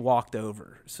going to get walked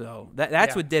over. So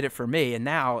that's what did it for me. And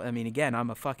now, I mean, again, I'm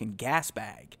a fucking gas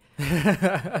bag.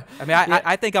 I mean,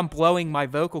 I think I'm blowing my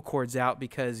vocal cords out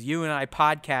because you and I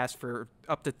podcast for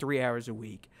up to 3 hours a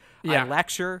week. Yeah. I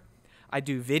lecture. I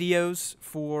do videos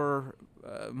for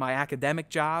my academic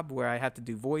job where I have to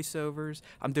do voiceovers.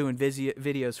 I'm doing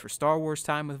videos for Star Wars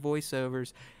Time with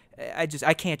voiceovers.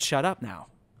 I can't shut up now.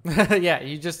 Yeah,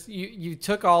 you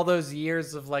took all those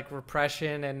years of like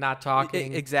repression and not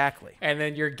talking. Exactly. And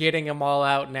then you're getting them all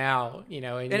out now,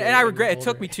 And I regret it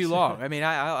took me too long. I mean,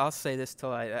 I'll say this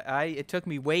till it took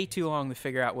me way too long to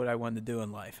figure out what I wanted to do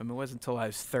in life. I mean, it wasn't until I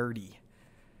was 30.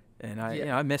 And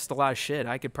I missed a lot of shit.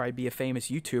 I could probably be a famous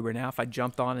YouTuber now if I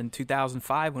jumped on in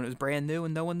 2005 when it was brand new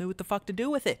and no one knew what the fuck to do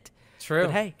with it. True.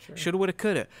 But hey, shoulda, woulda,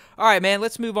 coulda. All right, man,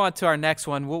 let's move on to our next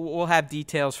one. We'll have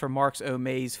details for Mark's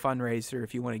Omaze fundraiser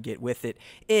if you want to get with it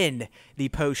in the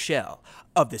post shell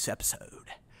of this episode.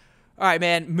 All right,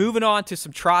 man, moving on to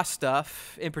some Tross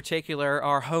stuff. In particular,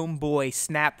 our homeboy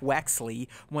Snap Wexley,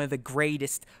 one of the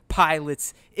greatest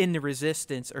pilots in the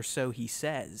Resistance, or so he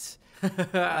says.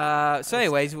 So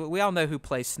anyways, we all know who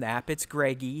plays Snap. It's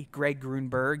Greg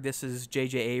Grunberg. This is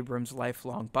J.J. Abrams'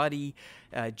 lifelong buddy.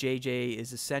 J.J.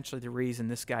 is essentially the reason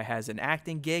this guy has an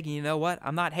acting gig. And you know what?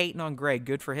 I'm not hating on Greg.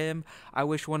 Good for him. I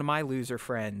wish one of my loser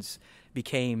friends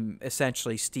became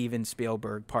essentially Steven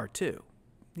Spielberg Part 2.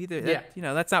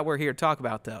 That's not what we're here to talk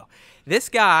about, though. This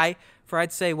guy, for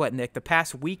I'd say, Nick, the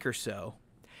past week or so,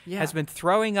 has been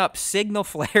throwing up signal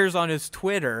flares on his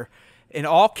Twitter in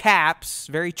all caps,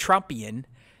 very Trumpian,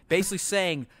 basically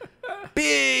saying,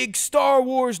 big Star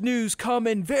Wars news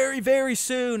coming very, very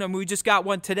soon. I mean, we just got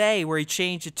one today where he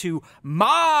changed it to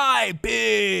my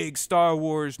big Star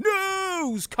Wars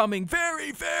news coming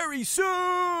very, very soon.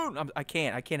 I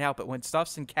can't help it. When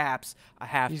stuff's in caps, I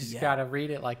have to yell. You just got to read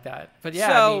it like that. But yeah,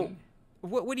 so,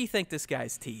 what do you think this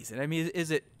guy's teasing? I mean,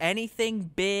 is it anything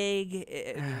big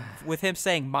with him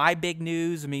saying my big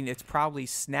news? I mean, it's probably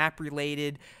Snap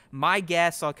related. My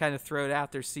guess, I'll kind of throw it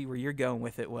out there, see where you're going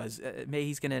with it, was maybe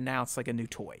he's going to announce like a new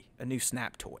toy, a new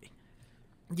Snap toy.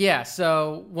 Yeah,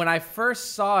 so when I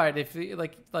first saw it, if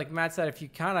like Matt said, if you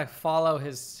kind of follow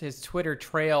his Twitter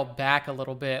trail back a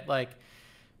little bit, like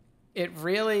it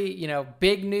really,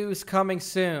 big news coming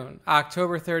soon,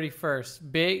 October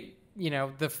 31st, big.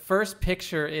 The first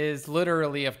picture is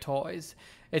literally of toys.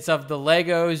 It's of the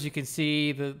Legos. You can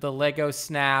see the Lego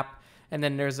Snap, and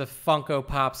then there's a Funko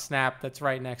Pop Snap that's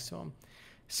right next to him.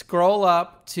 Scroll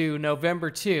up to November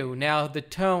 2. Now the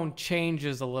tone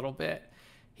changes a little bit.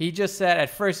 He just said, at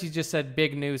first he just said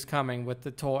big news coming with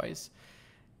the toys.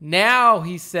 Now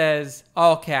he says,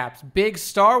 all caps, big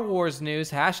Star Wars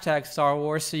news, hashtag Star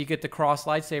Wars, so you get the cross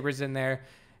lightsabers in there.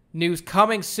 News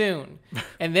coming soon.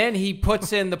 And then he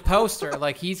puts in the poster,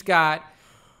 like he's got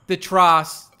the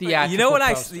Tross theatrical You know what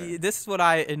poster. this is what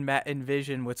I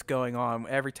envision what's going on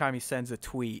every time he sends a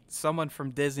tweet. Someone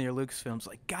from Disney or Lucasfilm's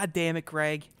like, God damn it,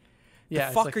 Greg. The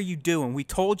fuck are you doing? We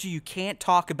told you can't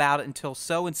talk about it until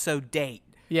so-and-so date.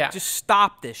 Yeah. Just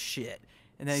stop this shit.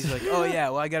 And then he's like, oh, yeah,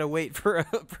 well, I got to wait for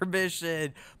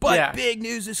permission. But big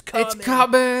news is coming. It's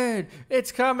coming.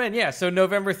 It's coming. Yeah, so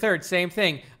November 3rd, same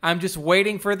thing. I'm just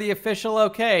waiting for the official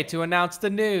okay to announce the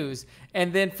news.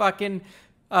 And then fucking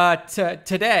earlier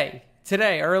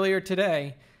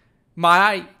today,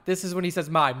 this is when he says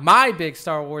my big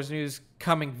Star Wars news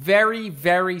coming very,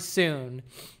 very soon.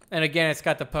 And again, it's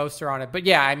got the poster on it. But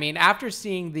yeah, I mean, after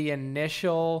seeing the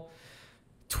initial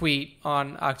tweet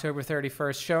on October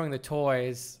 31st showing the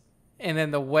toys, and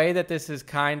then the way that this is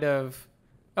kind of,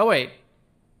 oh wait,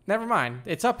 never mind,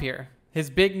 it's up here. His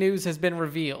big news has been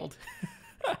revealed.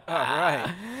 All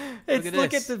right.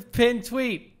 Look at the pinned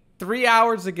tweet 3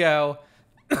 hours ago.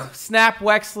 Snap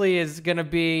Wexley is going to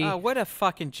be... Oh, what a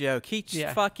fucking joke. He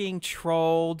fucking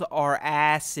trolled our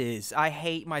asses. I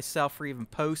hate myself for even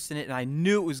posting it, and I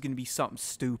knew it was going to be something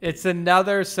stupid. It's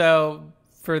another... So,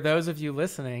 for those of you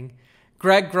listening,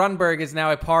 Greg Grunberg is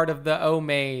now a part of the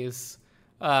Omaze,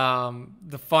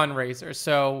 the fundraiser.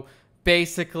 So,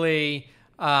 basically,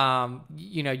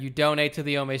 you donate to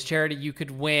the Omaze charity, you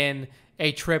could win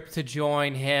a trip to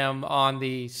join him on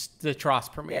the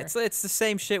Tross premiere. Yeah, it's the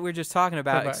same shit we were just talking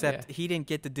about, except he didn't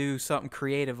get to do something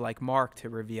creative like Mark to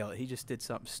reveal it. He just did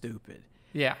something stupid.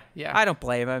 Yeah. I don't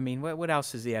blame him. I mean, what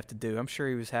else does he have to do? I'm sure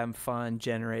he was having fun,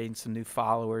 generating some new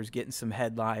followers, getting some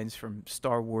headlines from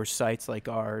Star Wars sites like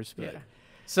ours. But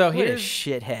So here's a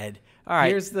shithead. All right.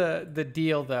 Here's the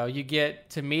deal, though. You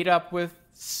get to meet up with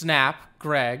Snap,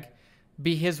 Greg,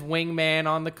 be his wingman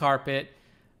on the carpet.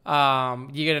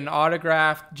 You get an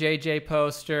autographed JJ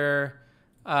poster,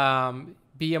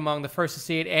 be among the first to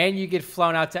see it, and you get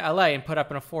flown out to LA and put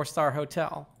up in a 4-star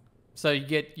hotel. So you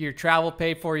get your travel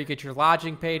paid for, you get your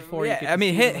lodging paid for. Yeah, I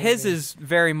mean, his is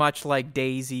very much like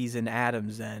Daisy's and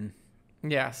Adam's then.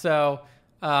 Yeah, so,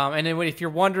 and then if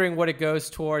you're wondering what it goes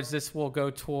towards, this will go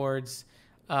towards,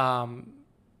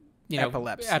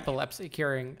 epilepsy,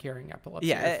 curing epilepsy.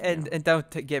 Yeah, and don't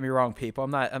get me wrong, people.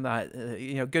 I'm not.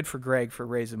 Good for Greg for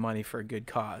raising money for a good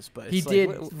cause, but he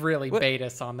did really bait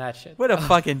us on that shit. What a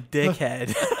fucking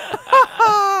dickhead!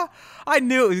 I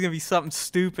knew it was gonna be something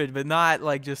stupid, but not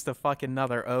like just a fucking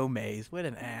another Omaze. What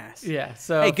an ass! Yeah.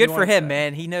 So hey, good for him,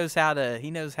 man. He knows how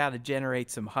to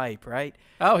generate some hype, right?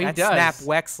 Oh, he does. Snap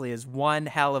Wexley is one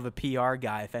hell of a PR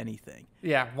guy, if anything.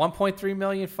 Yeah, 1.3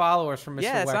 million followers from Mr.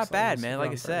 Yeah, it's Wexley, not bad, man.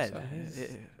 Like I said, so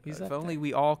he's if only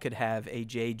we all could have a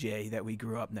JJ that we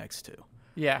grew up next to.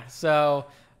 Yeah, so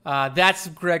that's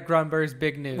Greg Grunberg's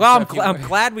big news. Well, I'm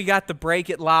glad we got to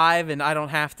break it live, and I don't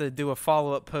have to do a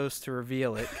follow-up post to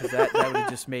reveal it, because that would have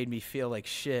just made me feel like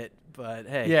shit. But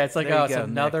hey, yeah, it's like, it's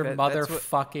another Nick.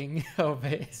 motherfucking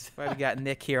Omaze. That's why we got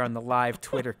Nick here on the live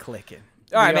Twitter clicking.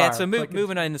 All right, man. So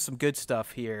moving on into some good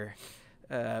stuff here.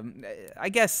 I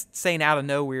guess saying out of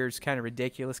nowhere is kind of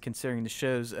ridiculous considering the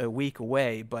show's a week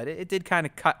away, but it did kind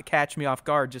of catch me off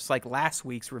guard, just like last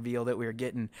week's reveal that we were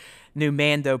getting new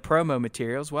Mando promo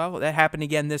materials. Well, that happened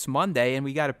again this Monday, and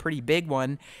we got a pretty big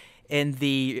one in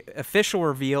the official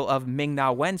reveal of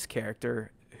Ming-Na Wen's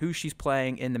character, who she's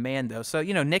playing in the Mando. So,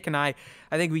 Nick and I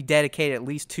think we dedicated at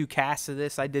least 2 casts to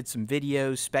this. I did some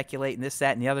videos speculating this,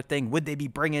 that, and the other thing. Would they be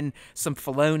bringing some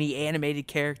Filoni animated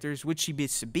characters? Would she be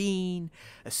Sabine,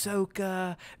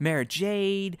 Ahsoka, Mara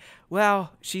Jade?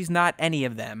 Well, she's not any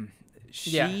of them.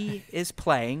 She is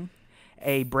playing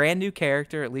a brand new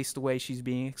character, at least the way she's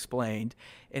being explained,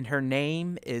 and her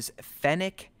name is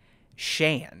Fennec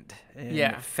Shand.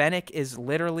 And Fennec is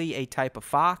literally a type of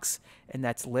fox, and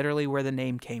that's literally where the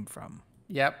name came from.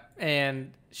 Yep,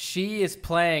 and she is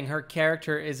playing, her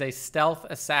character is a stealth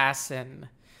assassin,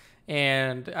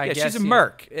 and I guess she's a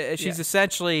merc. She's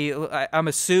essentially, I'm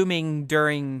assuming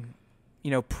during,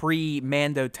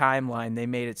 pre-Mando timeline, they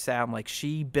made it sound like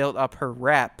she built up her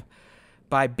rep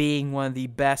by being one of the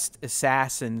best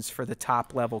assassins for the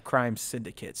top-level crime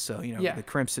syndicates. So, the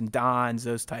Crimson Dons,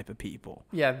 those type of people.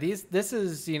 Yeah, this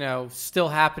is, still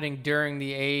happening during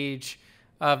the age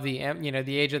of the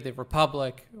age of the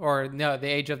Republic, or no, the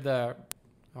age of the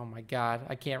Oh my God,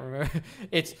 I can't remember.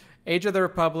 It's Age of the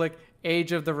Republic,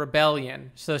 Age of the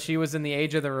Rebellion. So she was in the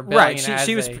Age of the Rebellion.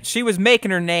 Right. She was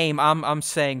making her name. I'm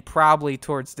saying probably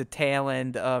towards the tail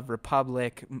end of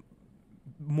Republic,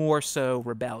 more so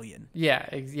Rebellion.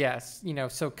 Yeah. Yes.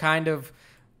 So kind of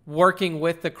working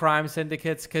with the crime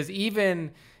syndicates, because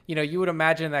even you would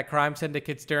imagine that crime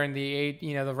syndicates during the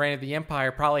reign of the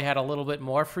Empire probably had a little bit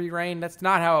more free reign. That's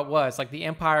not how it was. Like the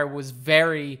Empire was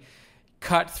very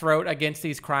cutthroat against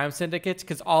these crime syndicates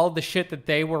because all of the shit that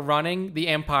they were running, the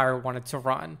Empire wanted to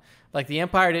run. Like the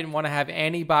Empire didn't want to have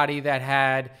anybody that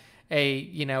had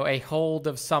a hold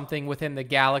of something within the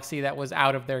galaxy that was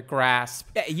out of their grasp.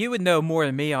 Yeah, you would know more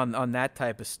than me on that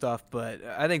type of stuff, but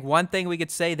I think one thing we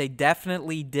could say, they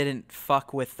definitely didn't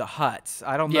fuck with the Hutts.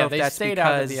 I don't know if that's because... Yeah, they stayed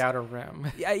out of the Outer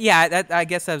Rim. Yeah, I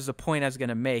guess that was the point I was going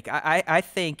to make. I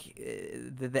think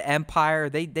the Empire,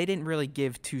 they didn't really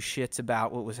give two shits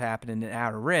about what was happening in the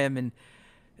Outer Rim, and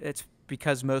it's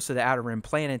because most of the Outer Rim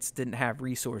planets didn't have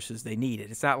resources they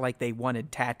needed. It's not like they wanted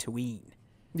Tatooine.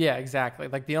 Yeah, exactly.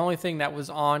 Like the only thing that was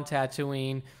on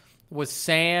Tatooine was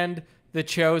sand, the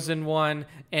Chosen One,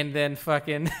 and then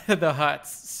fucking the Hutts.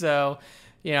 So,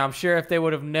 I'm sure if they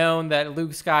would have known that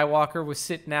Luke Skywalker was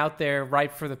sitting out there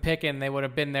ripe for the picking, they would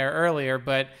have been there earlier,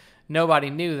 but nobody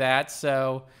knew that.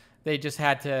 So they just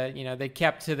had to, they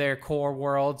kept to their core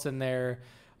worlds and their,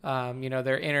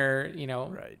 their inner,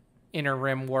 Right. inner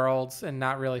rim worlds, and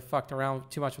not really fucked around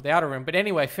too much with the outer rim. But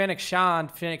anyway, Fennec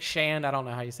Shand, I don't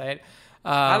know how you say it.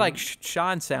 I like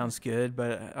Sean sounds good,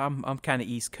 but I'm kind of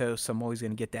East Coast, so I'm always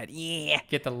gonna get that. Yeah,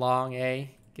 get the long A,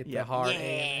 get the hard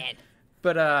A.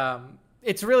 But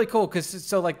it's really cool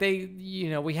because like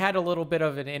we had a little bit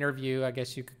of an interview, I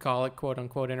guess you could call it, quote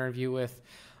unquote interview with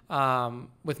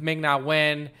Ming-Na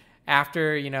Wen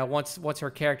after once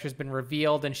her character's been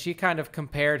revealed, and she kind of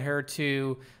compared her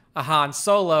to a Han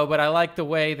Solo, but I like the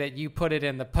way that you put it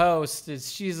in the post.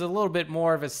 Is she's a little bit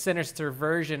more of a sinister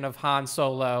version of Han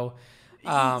Solo.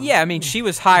 I mean, she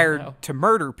was hired to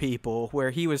murder people,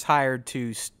 where he was hired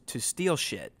to steal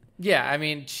shit. Yeah, I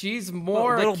mean, she's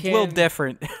more little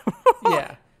different.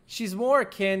 Yeah, she's more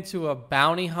akin to a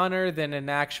bounty hunter than an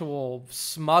actual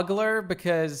smuggler,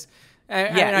 because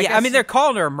I mean, they're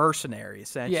calling her a mercenary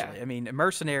essentially. Yeah. I mean,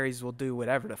 mercenaries will do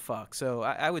whatever the fuck. So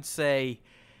I would say,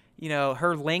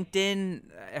 her LinkedIn,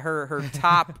 her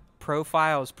top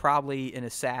profile is probably an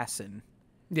assassin.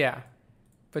 Yeah.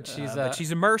 But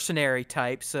she's a mercenary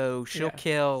type, so she'll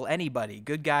kill anybody,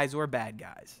 good guys or bad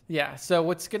guys. Yeah. So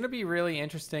what's going to be really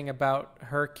interesting about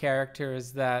her character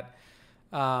is that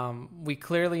we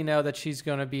clearly know that she's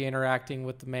going to be interacting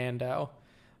with the Mando.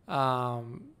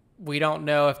 We don't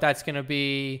know if that's going to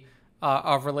be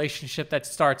a relationship that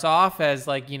starts off as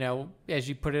as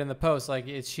you put it in the post, like,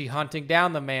 is she hunting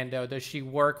down the Mando? Does she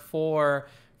work for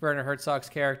Werner Herzog's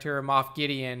character, Moff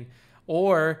Gideon?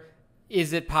 Or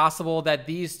is it possible that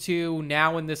these two,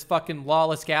 now in this fucking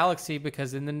lawless galaxy,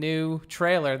 because in the new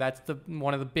trailer, that's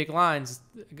one of the big lines,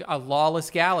 a lawless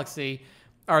galaxy,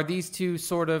 are these two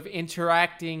sort of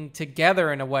interacting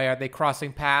together in a way? Are they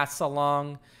crossing paths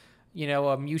along,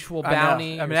 a mutual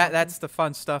bounty? I mean, that's the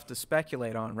fun stuff to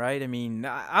speculate on, right? I mean,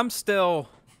 I'm going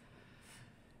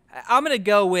to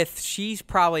go with she's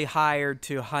probably hired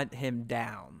to hunt him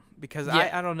down. Because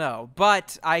I don't know,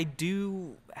 but I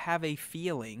do have a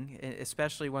feeling,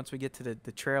 especially once we get to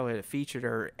the trailer that featured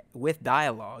her with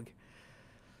dialogue,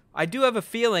 I do have a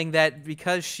feeling that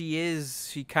because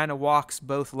she kind of walks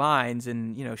both lines,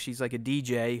 and she's like a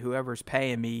DJ, whoever's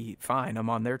paying me, fine, I'm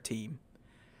on their team.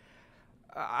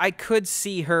 I could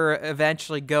see her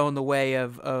eventually going the way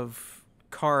of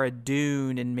Cara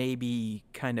Dune and maybe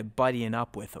kind of buddying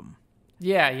up with him.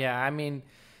 Yeah, I mean,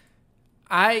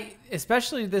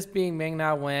 especially this being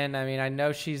Ming-Na Wen, I mean, I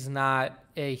know she's not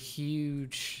a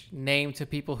huge name to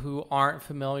people who aren't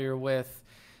familiar with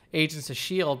Agents of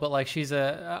S.H.I.E.L.D., but like, she's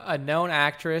a known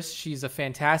actress. She's a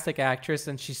fantastic actress,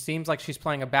 and she seems like she's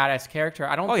playing a badass character.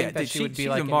 I don't think that she would be she's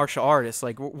like a martial artist.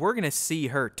 Like, we're going to see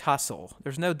her tussle.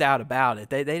 There's no doubt about it.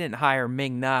 They didn't hire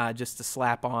Ming-Na just to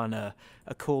slap on a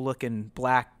cool-looking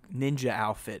black ninja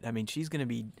outfit. I mean, she's going to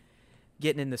be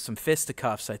getting into some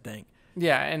fisticuffs, I think.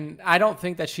 Yeah, and I don't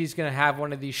think that she's going to have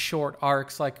one of these short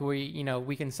arcs like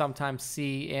we can sometimes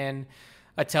see in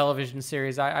a television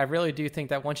series. I really do think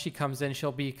that once she comes in,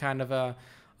 she'll be kind of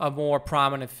a more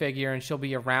prominent figure, and she'll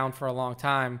be around for a long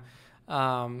time.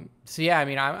 So yeah, I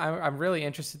mean, I'm really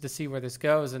interested to see where this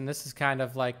goes, and this is kind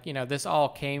of like, this all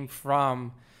came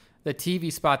from the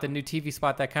TV spot, the new TV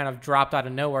spot that kind of dropped out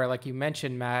of nowhere, like you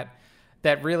mentioned, Matt,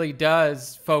 that really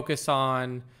does focus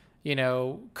on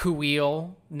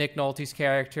Kuiil, Nick Nolte's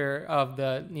character of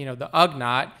the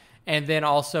Ugnaught, and then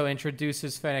also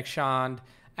introduces Fennec Shand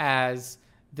as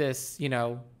this,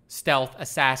 stealth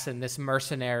assassin, this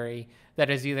mercenary that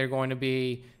is either going to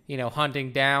be,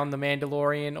 hunting down the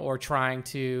Mandalorian or trying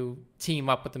to team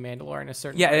up with the Mandalorian in a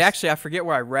certain way. Yeah, actually, I forget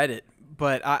where I read it,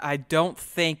 but I don't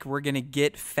think we're going to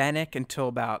get Fennec until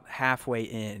about halfway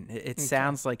in. It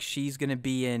sounds like she's going to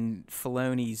be in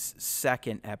Filoni's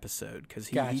second episode because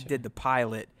he did the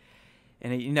pilot.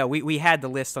 And, we had the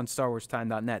list on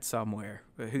StarWarsTime.net somewhere,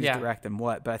 who's directing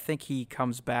what, but I think he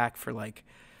comes back for like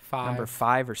number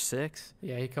 5 or 6.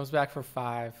 Yeah, he comes back for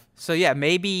 5. So, yeah,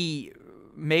 maybe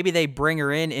they bring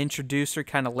her in, introduce her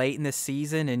kind of late in the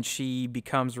season, and she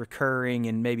becomes recurring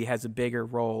and maybe has a bigger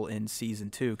role in season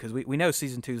 2 because we know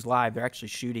season 2 is live. They're actually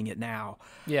shooting it now.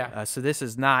 Yeah. So this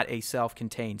is not a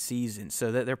self-contained season.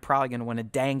 So they're probably going to want to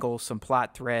dangle some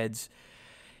plot threads.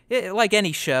 Like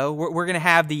any show, we're going to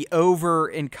have the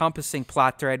over-encompassing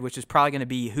plot thread, which is probably going to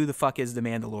be who the fuck is the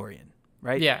Mandalorian,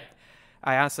 right? Yeah.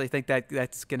 I honestly think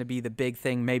that's going to be the big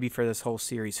thing maybe for this whole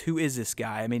series. Who is this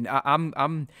guy? I mean,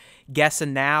 I'm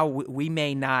guessing now we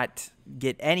may not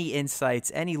get any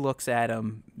insights, any looks at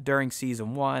him during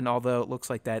season 1, although it looks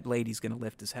like that lady's going to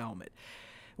lift his helmet.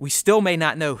 We still may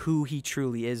not know who he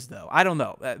truly is, though. I don't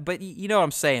know, but you know what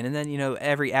I'm saying. And then,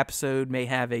 every episode may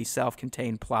have a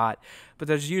self-contained plot, but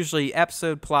there's usually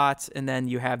episode plots, and then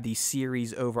you have these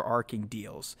series overarching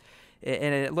deals.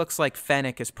 And it looks like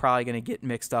Fennec is probably going to get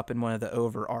mixed up in one of the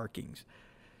overarchings.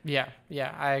 Yeah,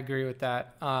 I agree with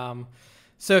that.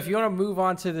 So if you want to move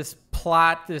on to this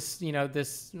plot,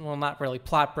 well, not really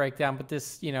plot breakdown, but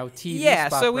this, TV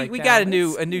spot so we got a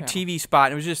new breakdown. TV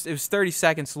spot. And it was 30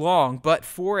 seconds long, but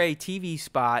for a TV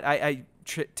spot, I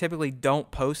typically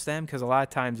don't post them because a lot of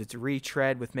times it's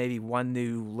retread with maybe one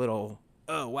new little,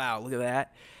 oh, wow, look at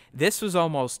that. This was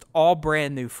almost all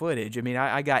brand new footage. I mean,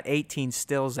 I got 18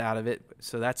 stills out of it,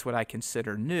 so that's what I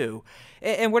consider new.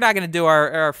 And we're not going to do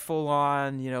our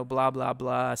full-on, blah, blah,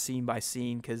 blah, scene by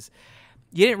scene, because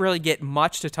you didn't really get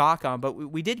much to talk on, but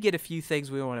we did get a few things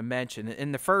we want to mention.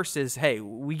 And the first is, hey,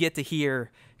 we get to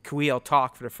hear Kuiil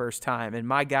talk for the first time. And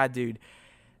my God, dude,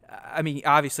 I mean,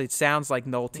 obviously it sounds like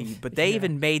Nolte, but they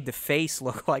even made the face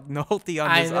look like Nolte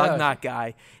on this Ugnaught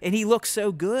guy, and he looks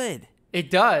so good. It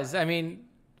does. I mean...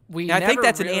 I think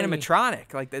that's an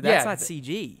animatronic. Like that's not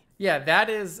CG. Yeah, that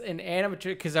is an animatronic.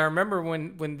 Because I remember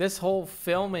when this whole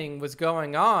filming was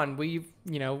going on, we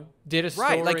did a story.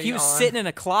 Right, like he was sitting in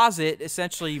a closet,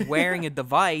 essentially wearing a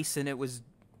device, and it was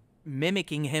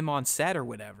mimicking him on set or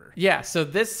whatever. Yeah. So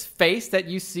this face that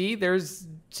you see, there's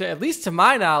at least to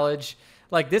my knowledge.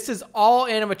 Like, this is all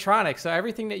animatronic, so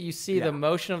everything that you see, the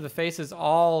motion of the face is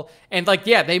all... And,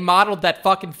 they modeled that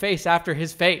fucking face after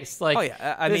his face. Like, oh,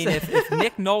 yeah. I mean, if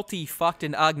Nick Nolte fucked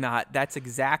an Ugnaught, that's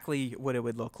exactly what it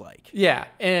would look like. Yeah,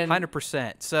 and...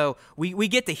 100%. So we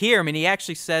get to hear him, and he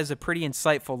actually says a pretty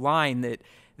insightful line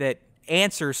that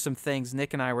answers some things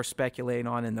Nick and I were speculating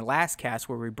on in the last cast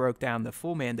where we broke down the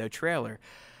full Mando trailer.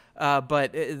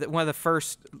 But one of the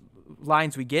first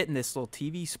lines we get in this little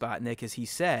TV spot, Nick, is he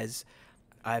says...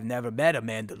 I've never met a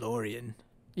Mandalorian.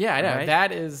 Yeah, I know. Right?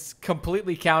 That is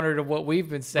completely counter to what we've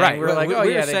been saying. Right. We're like,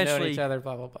 they've known each other,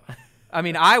 blah, blah, blah. I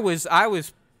mean, I was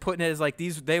putting it as like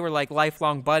they were like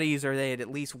lifelong buddies, or they had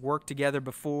at least worked together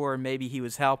before, and maybe he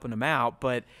was helping them out.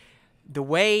 But the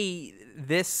way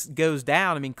this goes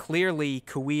down, I mean, clearly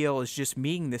Kuiil is just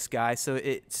meeting this guy. So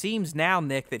it seems now,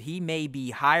 Nick, that he may be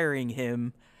hiring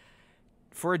him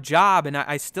for a job, and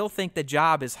I still think the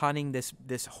job is hunting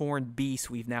this horned beast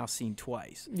we've now seen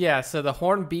twice. Yeah, so the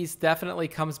horned beast definitely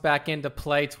comes back into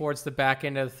play towards the back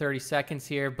end of the 30 seconds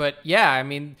here. But yeah, I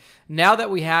mean, now that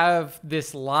we have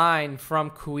this line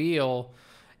from Kuiil,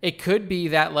 it could be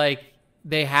that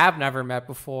they have never met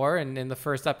before, and in the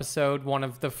first episode, one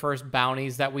of the first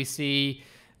bounties that we see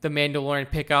the Mandalorian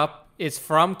pick up is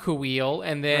from Kuiil,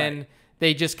 and then... Right.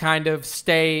 They just kind of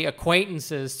stay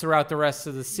acquaintances throughout the rest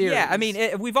of the series. Yeah, I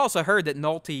mean, we've also heard that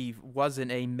Nolte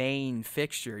wasn't a main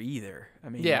fixture either. I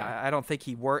mean, I don't think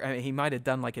he worked. I mean, he might have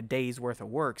done like a day's worth of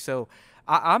work. So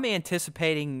I'm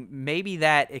anticipating maybe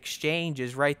that exchange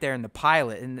is right there in the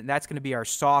pilot, and that's going to be our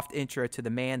soft intro to the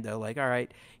Mando. Like, all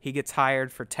right, he gets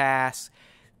hired for tasks.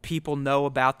 People know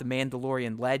about the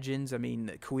Mandalorian legends. I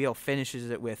mean, Kuiil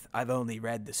finishes it with, I've only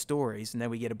read the stories, and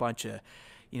then we get a bunch of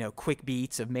quick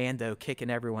beats of Mando kicking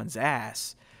everyone's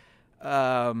ass. So,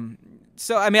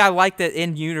 I mean, I like that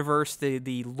in universe,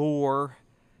 the lore,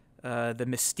 the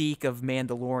mystique of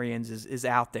Mandalorians is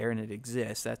out there and it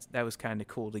exists. That was kind of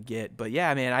cool to get. But yeah,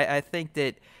 I mean, I think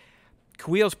that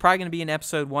Kuiil's probably going to be an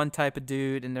episode 1 type of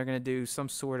dude, and they're going to do some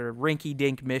sort of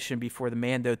rinky-dink mission before the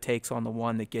Mando takes on the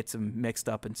one that gets him mixed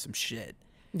up in some shit.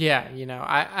 Yeah,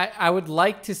 I would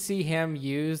like to see him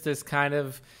used as kind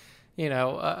of,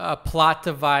 a plot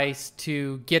device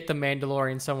to get the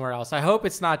Mandalorian somewhere else. I hope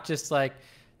it's not just like,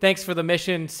 thanks for the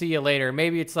mission, see you later.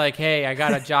 Maybe it's like, hey, I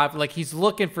got a job. Like he's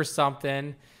looking for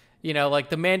something, like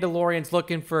the Mandalorian's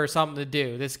looking for something to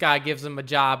do. This guy gives him a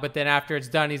job, but then after it's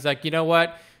done, he's like, you know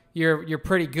what? You're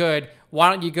pretty good. Why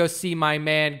don't you go see my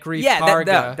man Grief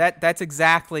Karga? That's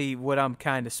exactly what I'm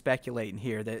kind of speculating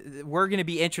here. That we're going to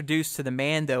be introduced to the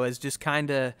Mando as just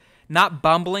kind of not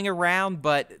bumbling around,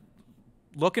 but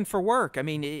looking for work. I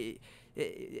mean,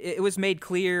 it was made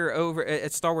clear over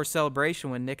at Star Wars Celebration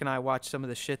when Nick and I watched some of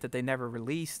the shit that they never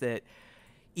released that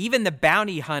even the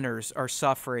bounty hunters are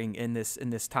suffering in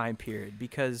this time period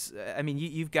because, I mean,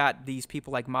 you've got these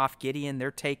people like Moff Gideon.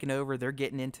 They're taking over. They're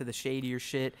getting into the shadier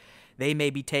shit. They may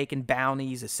be taking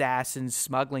bounties, assassins,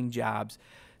 smuggling jobs.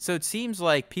 So it seems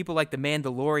like people like the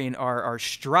Mandalorian are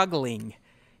struggling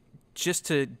just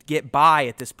to get by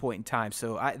at this point in time.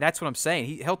 So that's what I'm saying.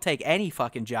 He'll take any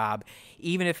fucking job,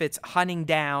 even if it's hunting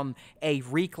down a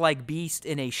reek-like beast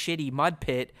in a shitty mud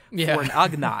pit for an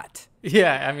Ugnaught.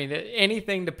 Yeah, I mean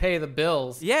anything to pay the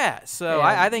bills. Yeah, so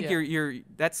I think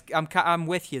I'm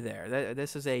with you there.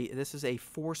 This is a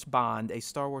force bond, a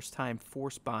Star Wars time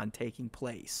force bond taking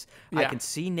place. Yeah. I can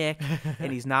see Nick,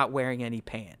 and he's not wearing any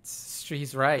pants.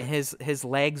 He's right. His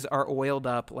legs are oiled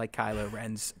up like Kylo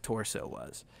Ren's torso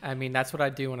was. I mean, that's what I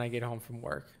do when I get home from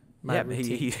work.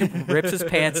 He rips his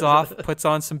pants off, puts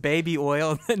on some baby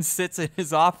oil, and then sits in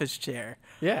his office chair.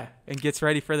 Yeah, and gets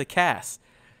ready for the cast.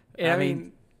 I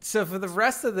mean, so for the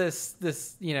rest of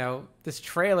this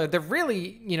trailer, they're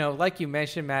really, like you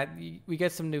mentioned, Matt, we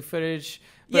get some new footage.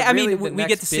 Yeah, I mean, we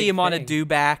get to see him on a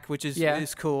dewback, which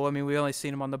is cool. I mean, we only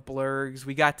seen him on the blurgs.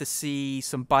 We got to see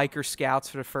some biker scouts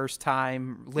for the first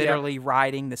time, literally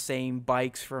riding the same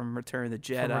bikes from Return of the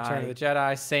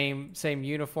Jedi. Same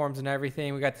uniforms and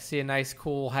everything. We got to see a nice,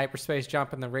 cool hyperspace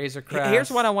jump in the Razor Crest. Here's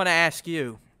what I want to ask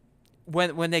you.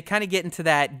 When they kind of get into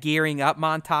that gearing up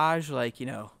montage, like,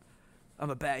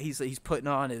 he's putting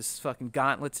on his fucking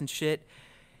gauntlets and shit.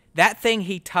 That thing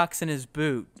he tucks in his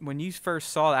boot, when you first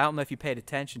saw it, I don't know if you paid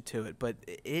attention to it, but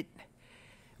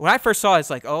when I first saw it, it's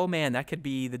like, oh man, that could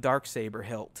be the Darksaber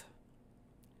hilt.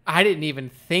 I didn't even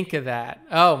think of that.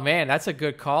 Oh man, that's a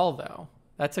good call though.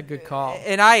 That's a good call.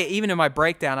 And even in my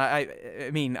breakdown, I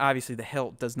mean, obviously the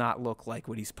hilt does not look like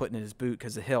what he's putting in his boot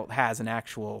because the hilt has an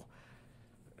actual,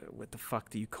 what the fuck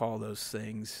do you call those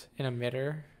things? An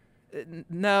emitter?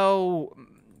 No,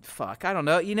 fuck, I don't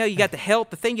know. You got the hilt,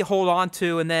 the thing you hold on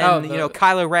to, and then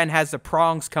Kylo Ren has the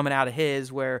prongs coming out of his,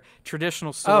 where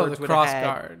traditional swords would have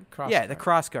had. Yeah, the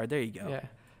cross guard. There you go.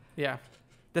 Yeah.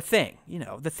 The thing,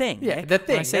 the thing. Yeah, Nick. the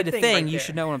thing. When I say the thing, right you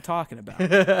should know what I'm talking about.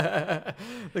 The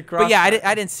but yeah,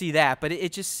 I didn't see that, but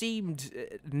it just seemed,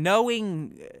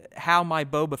 knowing how my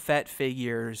Boba Fett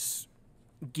figures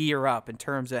gear up in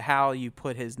terms of how you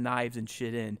put his knives and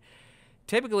shit in.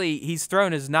 Typically, he's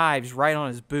throwing his knives right on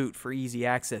his boot for easy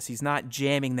access. He's not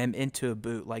jamming them into a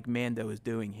boot like Mando is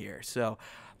doing here. So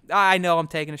I know I'm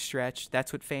taking a stretch.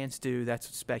 That's what fans do. That's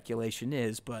what speculation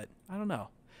is. But I don't know.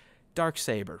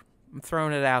 Darksaber. I'm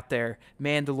throwing it out there.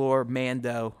 Mandalore,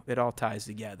 Mando, it all ties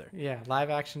together. Yeah,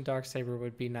 live-action Darksaber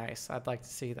would be nice. I'd like to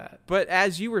see that. But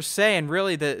as you were saying,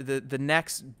 really the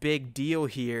next big deal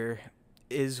here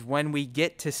is when we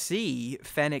get to see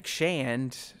Fennec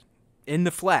Shand in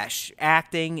the flesh,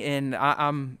 acting, and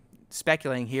I'm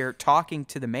speculating here, talking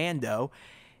to the Mando,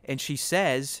 and she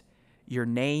says, your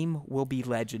name will be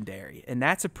legendary. And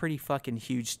that's a pretty fucking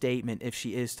huge statement if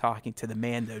she is talking to the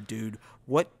Mando, dude.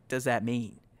 What does that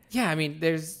mean? Yeah, I mean,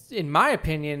 in my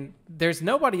opinion, there's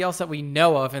nobody else that we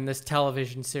know of in this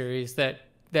television series that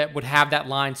would have that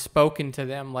line spoken to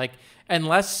them, like,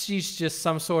 unless she's just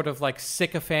some sort of, like,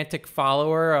 sycophantic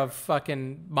follower of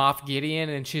fucking Moff Gideon,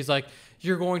 and she's like,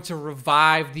 you're going to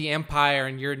revive the Empire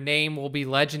and your name will be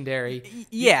legendary.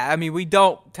 Yeah, I mean, we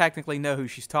don't technically know who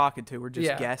she's talking to. We're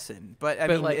just guessing. But I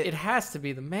mean, like, it has to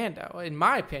be the Mando, in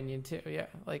my opinion, too. Yeah,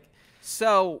 like.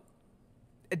 So,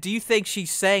 do you think she's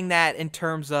saying that in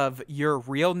terms of your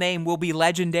real name will be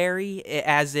legendary?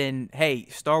 As in, hey,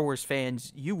 Star Wars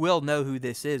fans, you will know who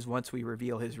this is once we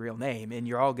reveal his real name, and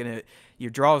your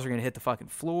jaws are gonna hit the fucking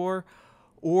floor?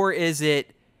 Or is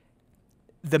it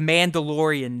the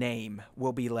Mandalorian name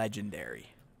will be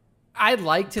legendary? I'd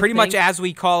like to pretty much as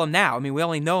we call him now. I mean, we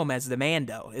only know him as the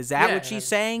Mando. Is that what she's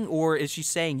saying? Or is she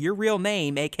saying your real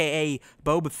name, a.k.a.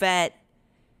 Boba Fett,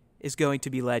 is going to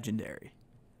be legendary?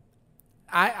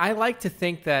 I like to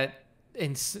think that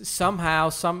somehow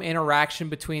some interaction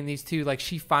between these two, like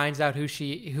she finds out who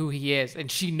he is,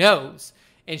 and she knows,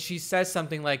 and she says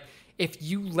something like, if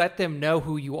you let them know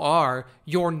who you are,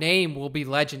 your name will be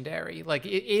legendary. Like,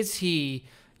 is he,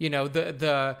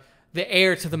 the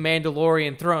heir to the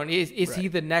Mandalorian throne? Is he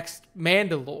the next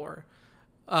Mandalore?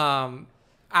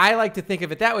 I like to think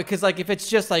of it that way, because like if it's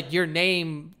just like your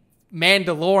name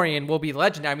Mandalorian will be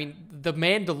legendary. I mean, the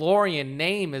Mandalorian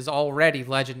name is already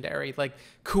legendary. Like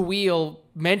Kuil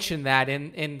mentioned that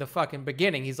in the fucking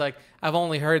beginning. He's like, I've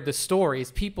only heard the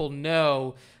stories. People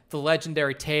know the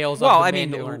legendary tales of the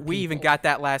Mandalorian people. We even got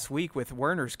that last week with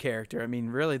Werner's character. I mean,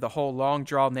 really, the whole long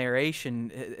draw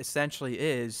narration essentially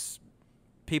is,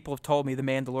 people have told me the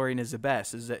Mandalorian is the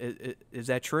best. Is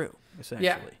that true? Essentially.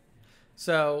 Yeah.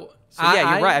 So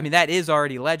yeah, you're right. I mean, that is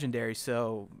already legendary.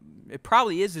 So it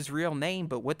probably is his real name,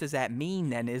 but what does that mean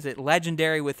then? Is it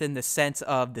legendary within the sense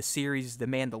of the series The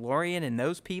Mandalorian and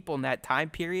those people in that time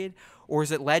period? Or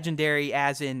is it legendary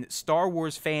as in Star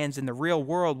Wars fans in the real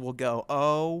world will go,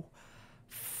 oh,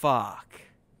 fuck.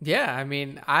 Yeah, I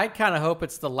mean, I kind of hope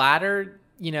it's the latter.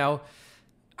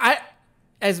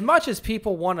 As much as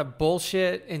people want to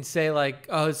bullshit and say like,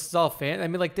 oh, this is all fan. I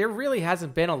mean, like, there really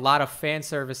hasn't been a lot of fan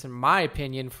service, in my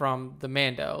opinion, from the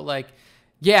Mando. Like,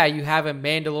 yeah, you have a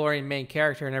Mandalorian main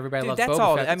character and everybody loves that's Boba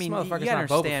all. Fett. I mean, you gotta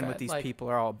understand what these people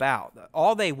are all about.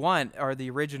 All they want are the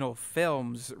original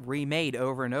films remade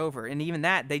over and over, and even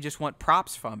that, they just want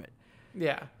props from it.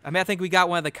 Yeah. I mean, I think we got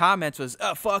one of the comments was,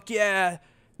 "Oh fuck yeah,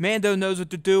 Mando knows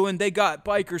what they're doing. They got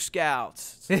biker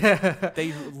scouts."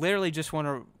 They literally just want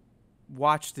to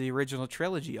watch the original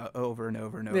trilogy over and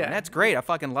over and over. Yeah. And that's great. I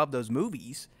fucking love those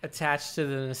movies. Attached to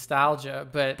the nostalgia,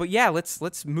 but yeah,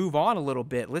 let's move on a little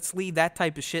bit. Let's leave that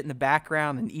type of shit in the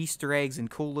background and Easter eggs and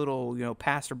cool little,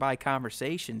 passerby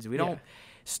conversations. We don't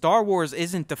Star Wars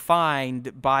isn't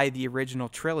defined by the original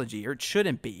trilogy, or it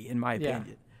shouldn't be, in my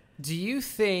opinion. Do you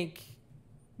think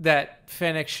that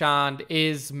Fennec Shand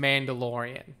is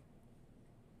Mandalorian?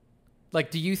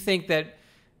 Like, do you think that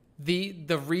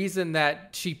the reason that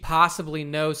she possibly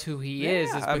knows who he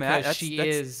is because she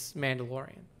is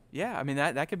Mandalorian? Yeah, I mean,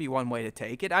 that could be one way to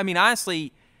take it. I mean,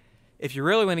 honestly, if you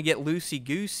really want to get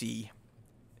loosey-goosey,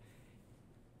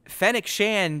 Fennec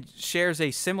Shand shares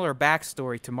a similar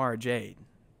backstory to Mara Jade.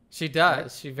 She does.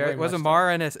 Right? She very wasn't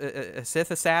Mara a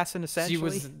Sith assassin,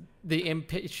 essentially?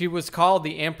 She was called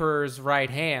the Emperor's right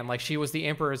hand. Like, she was the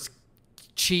Emperor's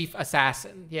chief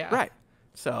assassin. Yeah. Right.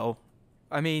 So,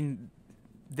 I mean,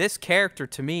 this character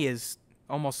to me is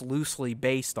almost loosely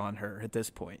based on her at this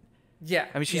point. Yeah.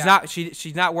 I mean,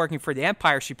 she's not working for the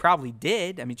Empire. She probably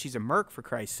did. I mean, she's a merc, for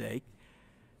Christ's sake.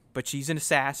 But she's an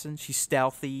assassin. She's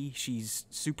stealthy. She's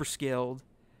super skilled.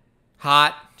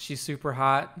 Hot. She's super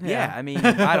hot. Yeah. I mean,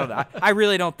 I don't know. I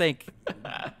really don't think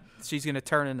she's going to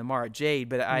turn into Mara Jade,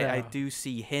 but I do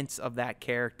see hints of that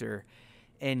character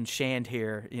in Shand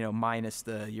here, minus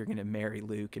you're going to marry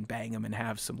Luke and bang him and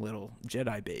have some little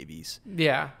Jedi babies.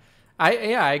 Yeah.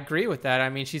 I agree with that. I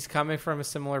mean, she's coming from a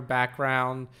similar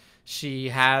background. She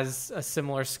has a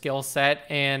similar skill set.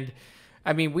 And,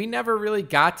 I mean, we never really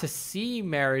got to see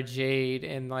Mara Jade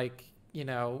in, like, in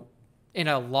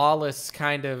a lawless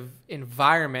kind of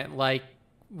environment like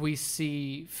we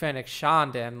see Fennec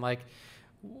Shand in. Like,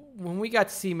 when we got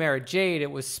to see Mara Jade,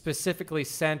 it was specifically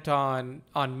sent on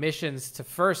missions to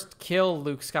first kill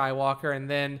Luke Skywalker, and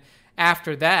then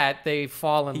after that, they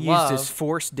fall in love. He used his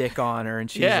Force dick on her, and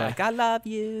she's like, I love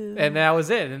you. And that was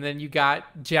it. And then you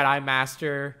got Jedi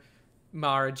Master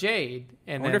Mara Jade.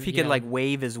 And I wonder if he could, like,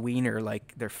 wave his wiener,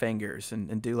 like, their fingers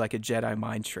and do, like, a Jedi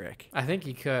mind trick. I think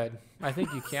he could. I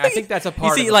think you can. I think that's a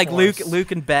part of the You see, like, Force.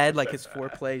 Luke in bed, like, his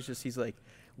foreplay is just, he's, like,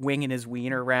 winging his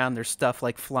wiener around. There's stuff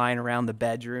like flying around the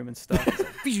bedroom and stuff.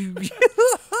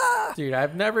 Dude,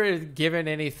 I've never given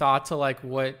any thought to like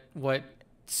what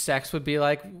sex would be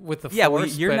like with the Force. Yeah, well,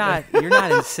 you're not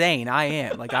insane. I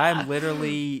am. Like, I'm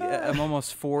literally I'm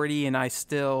almost 40 and I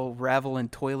still revel in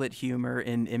toilet humor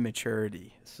and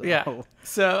immaturity. So, yeah.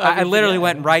 So I literally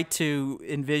went right to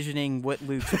envisioning what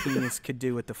Luke's penis could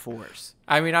do with the Force.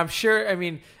 I mean, I'm sure. I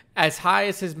mean, as high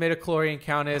as his midichlorian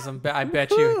count is, I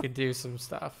bet you it could do some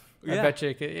stuff. Yeah. I bet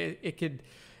you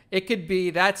it could be.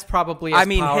 That's probably. As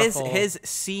powerful. his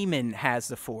semen has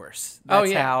the Force.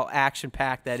 That's how action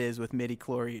packed that is with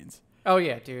midichlorians. Oh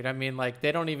yeah, dude. I mean, like,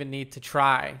 they don't even need to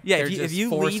try. Yeah, if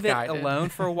you leave it alone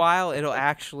for a while, it'll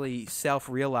actually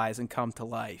self-realize and come to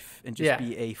life and just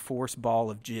be a Force ball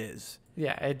of jizz.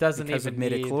 Yeah, it doesn't because even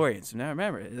of midichlorians. Now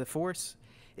remember, the Force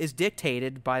is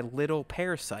dictated by little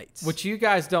parasites. What you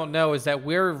guys don't know is that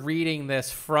we're reading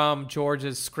this from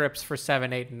George's scripts for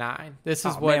 7, 8, and 9. This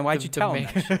is what. Man, why'd you tell me?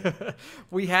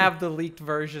 We have the leaked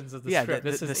versions of the script.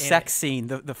 The sex scene,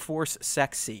 the Force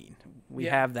sex scene. We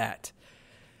have that.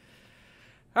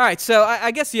 All right, so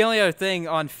I guess the only other thing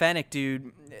on Fennec,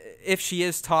 dude, if she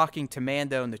is talking to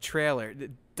Mando in the trailer,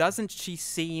 doesn't she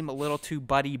seem a little too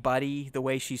buddy-buddy the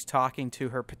way she's talking to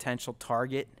her potential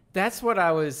target? That's what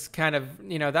I was kind of,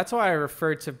 that's why I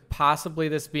referred to possibly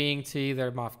this being to either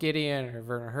Moff Gideon or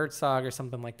Werner Herzog or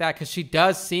something like that, because she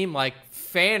does seem like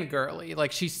fangirly.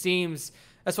 Like she seems,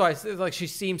 that's why I said, like she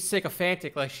seems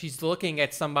sycophantic. Like she's looking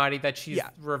at somebody that she's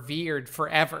revered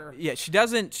forever. Yeah, she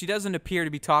doesn't appear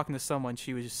to be talking to someone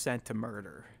she was just sent to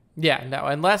murder. Yeah, no,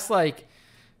 unless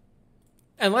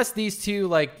these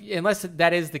two, unless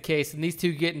that is the case and these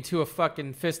two get into a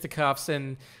fucking fisticuffs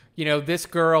and, this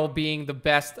girl being the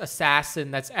best assassin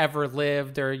that's ever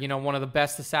lived or, one of the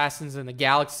best assassins in the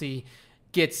galaxy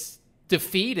gets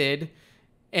defeated.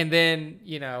 And then,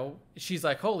 she's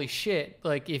like, holy shit.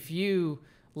 Like, if you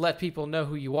let people know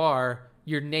who you are,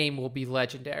 your name will be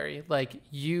legendary. Like,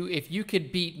 if you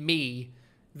could beat me,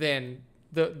 then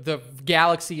the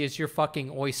galaxy is your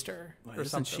fucking oyster. Well,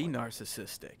 isn't she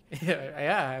narcissistic?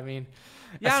 Yeah, I mean...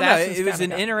 Yeah, no, it was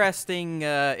an interesting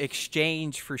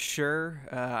exchange for sure.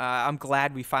 I'm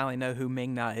glad we finally know who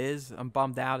Ming Na is. I'm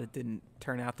bummed out it didn't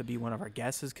turn out to be one of our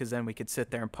guesses, because then we could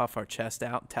sit there and puff our chest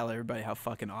out and tell everybody how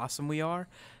fucking awesome we are.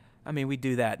 I mean, we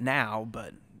do that now,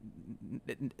 but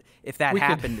if that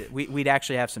happened, we'd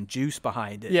actually have some juice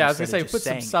behind it. Yeah, I was going to say, put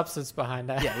some substance behind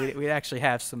that. Yeah, we'd actually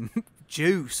have some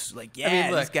juice. Like,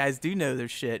 these guys do know their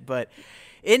shit. But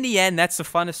in the end, that's the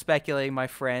fun of speculating, my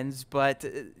friends. But...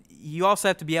 you also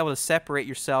have to be able to separate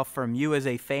yourself from you as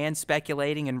a fan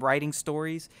speculating and writing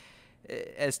stories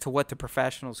as to what the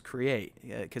professionals create.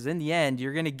 Because in the end,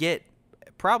 you're going to get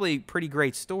probably pretty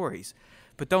great stories.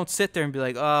 But don't sit there and be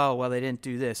like, oh, well, they didn't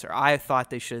do this. Or I thought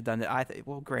they should have done that.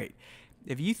 Well, great.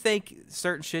 If you think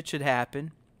certain shit should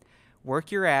happen,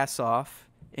 work your ass off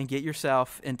and get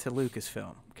yourself into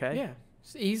Lucasfilm. Okay? Yeah.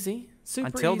 It's easy. Super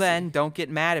Until easy. then, don't get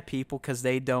mad at people because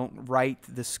they don't write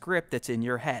the script that's in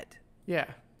your head. Yeah.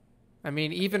 I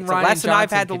mean, even it's Ryan a lesson Johnson I've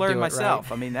had to learn Right?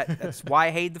 myself. I mean, that's why I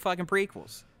hate the fucking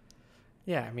prequels.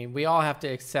 Yeah, I mean, we all have to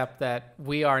accept that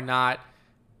we are not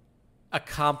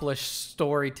accomplished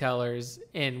storytellers,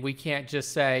 and we can't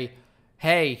just say,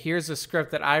 hey, here's a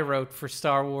script that I wrote for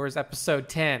Star Wars Episode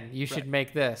 10. You should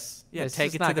make this. Yeah, It's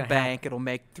take just it to not the gonna bank. happen. It'll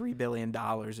make $3 billion.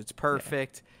 It's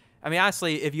perfect. Yeah. I mean,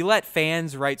 honestly, if you let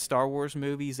fans write Star Wars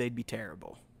movies, they'd be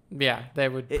terrible. Yeah, they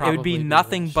would It probably would be rich.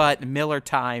 nothing but Miller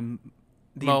time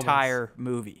the Moments. entire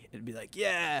movie. It'd be like,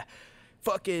 yeah,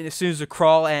 fucking as soon as the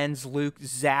crawl ends, Luke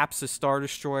zaps a Star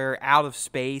Destroyer out of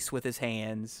space with his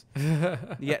hands. You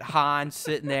get Han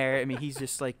sitting there. I mean, he's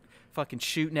just like fucking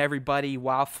shooting everybody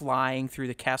while flying through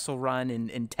the Kessel Run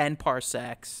in 10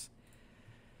 parsecs.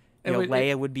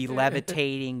 Leia would be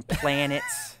levitating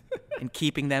planets and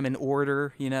keeping them in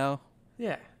order,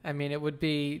 Yeah, I mean, it would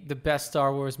be the best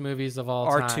Star Wars movies of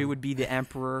all time. R2 would be the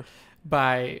Emperor.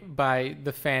 By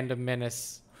the fandom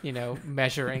menace,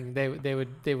 measuring,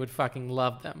 they would fucking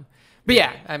love them. But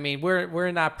yeah, I mean,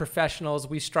 we're not professionals.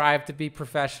 We strive to be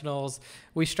professionals.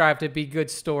 We strive to be good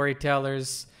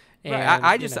storytellers. And,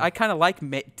 right. I kind of like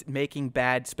making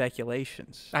bad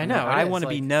speculations. I know. I want to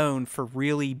be known for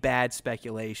really bad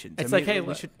speculations. It's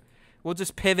we'll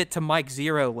just pivot to Mike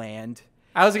Zero land.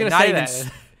 I was gonna say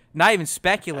that. Not even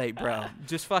speculate, bro.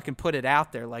 Just fucking put it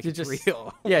out there like it's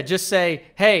real. Yeah, just say,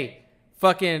 hey,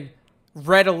 fucking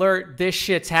red alert, this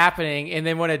shit's happening, and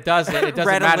then when it doesn't, it doesn't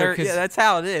red matter. Alert, yeah, that's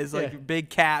how it is. Like big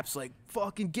caps, like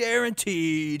fucking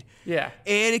guaranteed. Yeah.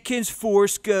 Anakin's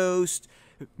Force Ghost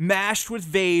mashed with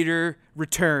Vader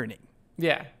returning.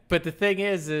 Yeah, but the thing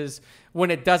is when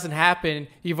it doesn't happen,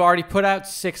 you've already put out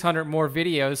 600 more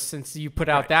videos since you put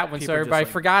out that one, people so everybody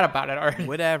forgot about it already.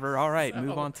 Whatever. All right,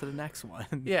 move on to the next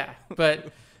one. Yeah,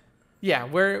 but yeah,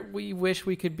 we wish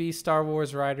we could be Star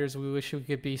Wars writers. We wish we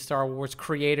could be Star Wars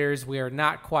creators. We are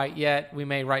not quite yet. We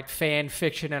may write fan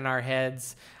fiction in our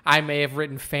heads. I may have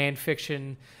written fan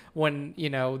fiction when,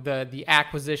 the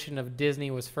acquisition of Disney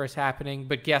was first happening.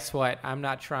 But guess what? I'm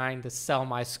not trying to sell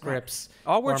my scripts.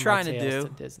 All we're or trying my to tales do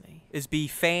to Disney. is be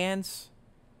fans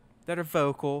that are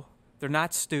vocal. They're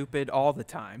not stupid all the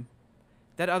time.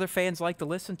 That other fans like to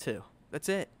listen to. That's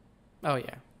it. Oh,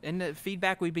 yeah. And the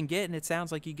feedback we've been getting, it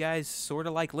sounds like you guys sort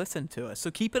of like listen to us. So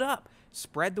keep it up.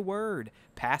 Spread the word.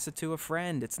 Pass it to a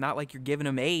friend. It's not like you're giving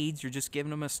them AIDS. You're just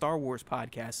giving them a Star Wars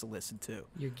podcast to listen to.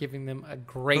 You're giving them a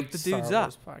great Hook the dudes Star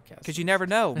up. Wars podcast. Because you never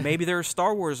know. Maybe they're a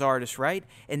Star Wars artist, right?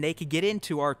 And they could get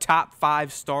into our top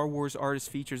 5 Star Wars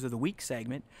artist features of the week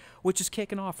segment, which is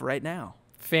kicking off right now.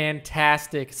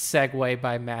 Fantastic segue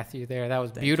by Matthew there. That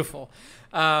was beautiful.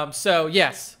 So,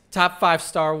 yes, top 5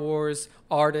 Star Wars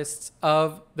artists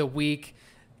of the week.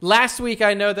 last week,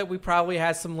 I know that we probably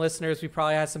had some listeners. We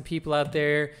probably had some people out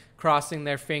there crossing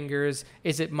their fingers.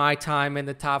 Is it my time in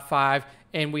the top 5?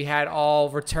 And we had all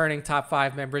returning top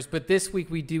 5 members. But this week,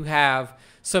 we do have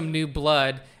some new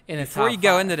blood in the top 5. Before you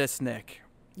go into this, Nick.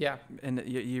 Yeah. And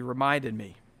you reminded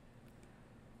me.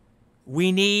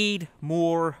 We need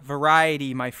more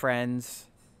variety, my friends.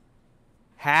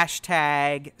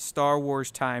 Hashtag Star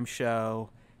Wars Time Show.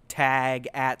 Tag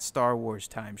at Star Wars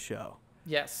Time Show.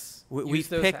 Yes. We've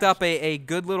picked up a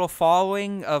good little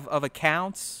following of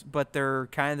accounts, but they're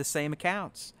kind of the same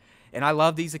accounts. And I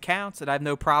love these accounts, and I have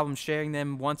no problem sharing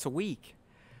them once a week.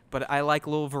 But I like a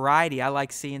little variety. I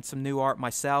like seeing some new art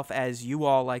myself, as you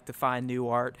all like to find new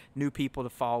art, new people to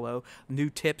follow, new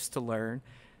tips to learn.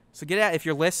 So get out. If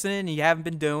you're listening and you haven't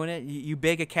been doing it, you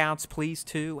big accounts, please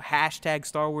too. Hashtag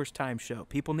Star Wars Time Show.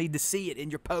 People need to see it in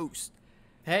your post.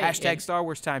 Hey, Hashtag Star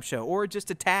Wars Time Show. Or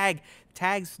just a tag.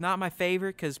 Tag's not my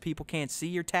favorite because people can't see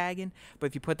your tagging. But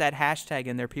if you put that hashtag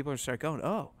in there, people are going to start going,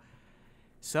 oh,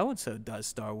 so-and-so does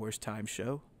Star Wars Time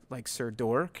Show. Like Sir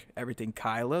Dork, Everything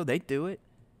Kylo, they do it.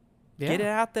 Yeah. Get it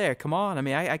out there. Come on. I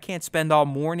mean, I can't spend all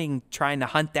morning trying to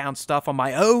hunt down stuff on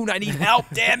my own. I need help,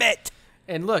 damn it.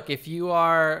 And look, if you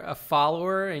are a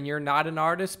follower and you're not an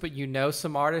artist, but you know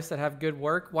some artists that have good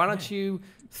work, why don't you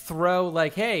throw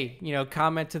like, hey,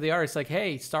 comment to the artist like,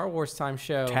 hey, Star Wars Time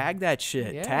Show. Tag that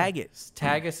shit. Yeah. Tag it.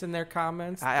 Tag us in their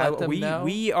comments. Let them know.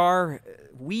 We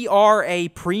are a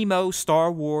primo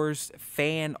Star Wars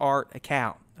fan art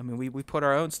account. I mean, we put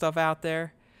our own stuff out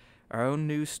there, our own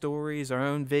news stories, our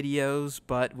own videos,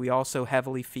 but we also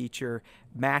heavily feature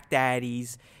Mac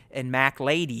Daddies and Mac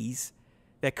Ladies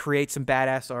that create some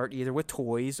badass art, either with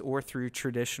toys or through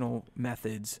traditional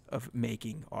methods of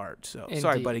making art. So, Indeed.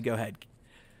 Sorry, buddy, go ahead.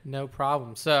 No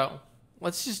problem. So,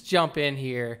 let's just jump in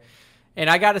here. And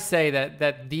I got to say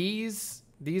that these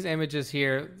images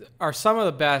here are some of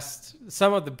the best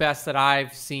that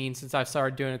I've seen since I've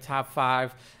started doing a top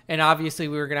 5. And obviously,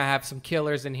 we were going to have some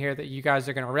killers in here that you guys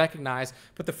are going to recognize.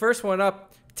 But the first one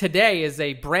up today is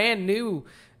a brand new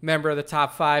member of the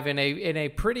top 5 in a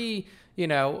pretty...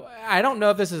 I don't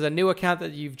know if this is a new account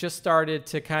that you've just started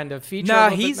to kind of feature. No,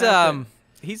 he's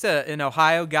an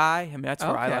Ohio guy. I mean, that's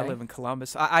where I live in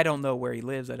Columbus. I don't know where he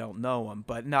lives. I don't know him.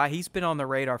 But no, he's been on the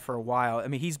radar for a while. I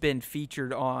mean, he's been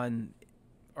featured on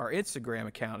our Instagram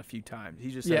account a few times. He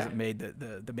just hasn't made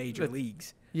the major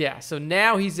leagues. Yeah, so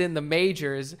now he's in the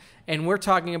majors, and we're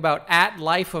talking about at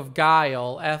Life of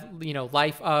Guile,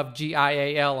 Life of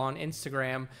GIAL on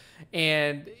Instagram.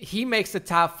 And he makes the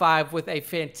top 5 with a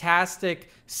fantastic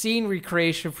scene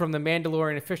recreation from the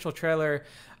Mandalorian official trailer.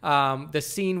 The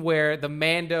scene where the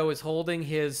Mando is holding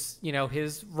his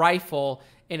rifle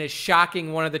and is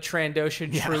shocking one of the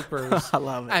Trandoshan troopers. I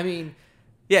love it. I mean,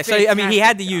 yeah. So I mean, he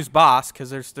had to use Boss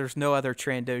because there's no other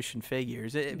Trandoshan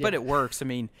figures, but it works. I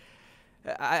mean,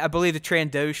 I believe the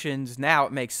Trandoshans now,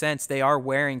 it makes sense. They are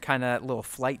wearing kind of that little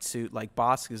flight suit like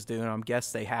Bosk is doing. I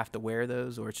guess they have to wear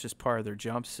those, or it's just part of their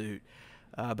jumpsuit.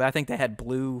 But I think they had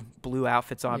blue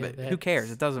outfits on. But who cares?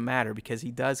 It doesn't matter because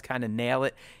he does kind of nail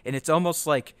it. And it's almost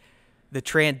like the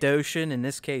Trandoshan, in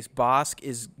this case Bosk,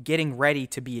 is getting ready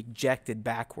to be ejected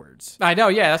backwards. I know,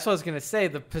 yeah. That's what I was going to say.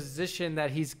 The position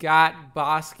that he's got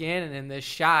Bosk in, and in this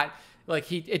shot,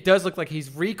 like it does look like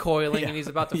he's recoiling and he's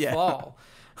about to fall.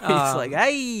 He's like,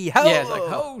 hey, ho! Yeah, it's like,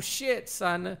 oh, shit,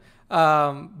 son.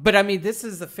 But, I mean, this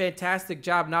is a fantastic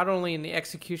job, not only in the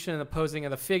execution and the posing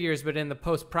of the figures, but in the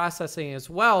post-processing as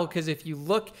well, because if you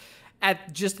look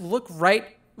right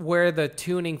where the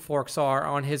tuning forks are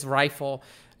on his rifle,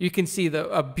 you can see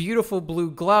a beautiful blue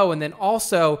glow, and then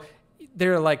also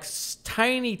there are, like,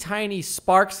 tiny, tiny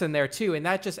sparks in there, too, and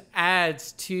that just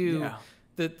adds to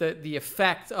the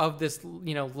effect of this,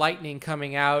 lightning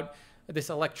coming out, this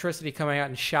electricity coming out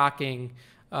and shocking,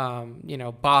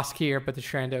 Bosk here, but the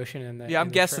Trandoshan and the... Yeah, I'm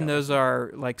guessing those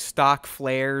are like stock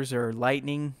flares or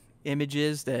lightning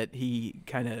images that he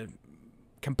kind of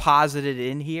composited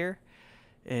in here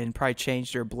and probably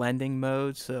changed their blending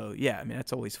mode. So, yeah, I mean,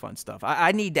 that's always fun stuff.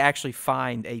 I need to actually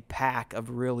find a pack of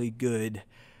really good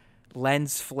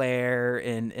lens flare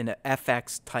and an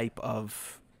FX type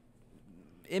of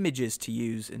images to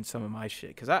use in some of my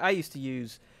shit. Because I used to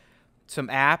use some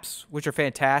apps, which are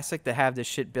fantastic, that have this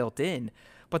shit built in.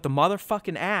 But the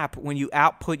motherfucking app, when you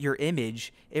output your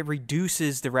image, it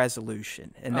reduces the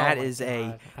resolution. And that is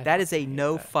a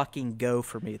no fucking go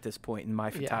for me at this point in my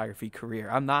photography career.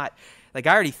 I'm not, like,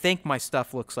 I already think my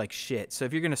stuff looks like shit. So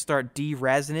if you're going to start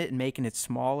de-resing it and making it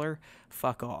smaller,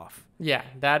 fuck off. Yeah,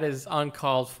 that is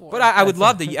uncalled for. But I would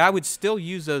love to, I would still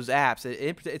use those apps.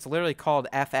 It's literally called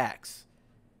FX.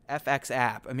 FX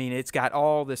app. I mean, it's got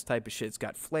all this type of shit. It's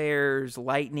got flares,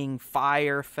 lightning,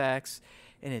 fire effects,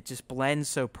 and it just blends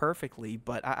so perfectly.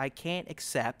 But I can't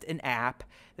accept an app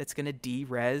that's going to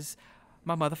de-res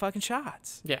my motherfucking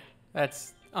shots. Yeah,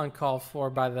 that's uncalled for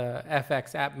by the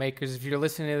FX app makers. If you're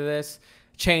listening to this,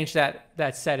 change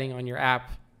that setting on your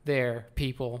app there,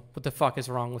 people. What the fuck is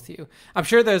wrong with you? I'm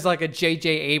sure there's like a J.J.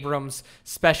 Abrams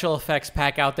special effects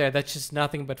pack out there that's just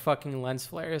nothing but fucking lens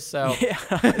flares. So yeah,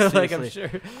 like I'm sure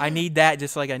I need that,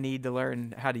 just like I need to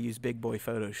learn how to use big boy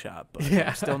Photoshop, but Yeah.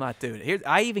 I'm still not doing it. Here,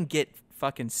 I even get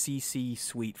fucking CC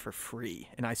Suite for free,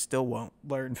 and I still won't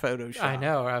learn Photoshop. I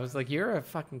know. I was like, you're a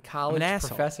fucking college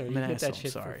professor. You get that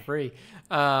shit sorry. for free.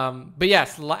 But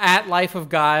yes, at Life of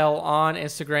Guile on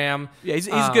Instagram. Yeah, he's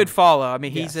a good follow. I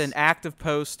mean, he's yes. an active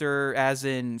poster, as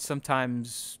in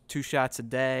sometimes 2 shots a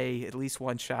day, at least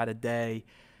 1 shot a day.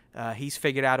 He's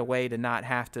figured out a way to not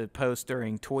have to post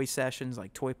during toy sessions,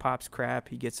 like Toy Pops crap.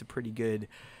 He gets a pretty good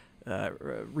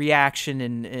reaction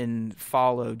and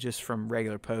follow just from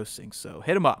regular posting. So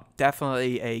hit him up.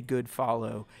 Definitely a good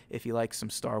follow if you like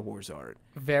some Star Wars art.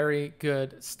 Very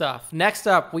good stuff. Next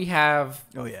up, we have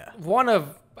one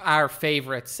of our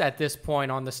favorites at this point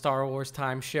on the Star Wars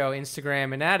Time Show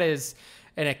Instagram, and that is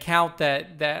an account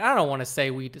that I don't want to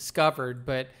say we discovered,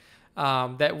 but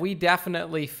that we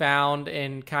definitely found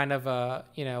in kind of a,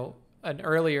 an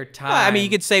earlier time. Well, I mean, you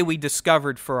could say we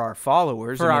discovered for our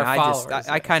followers. I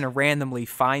Yes. kind of randomly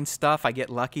find stuff. I get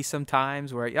lucky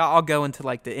sometimes where I'll go into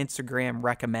like the Instagram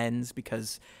recommends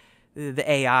because the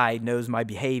AI knows my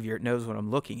behavior. It knows what I'm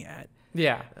looking at.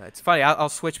 Yeah. It's funny. I'll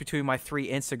switch between my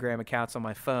 3 Instagram accounts on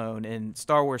my phone, and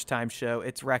Star Wars Time Show,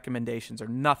 its recommendations are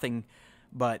nothing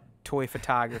but toy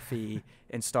photography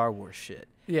and Star Wars shit.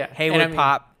 Yeah. Hayward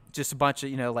Pop, just a bunch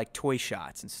of, like toy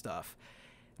shots and stuff.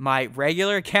 My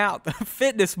regular account,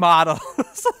 fitness models.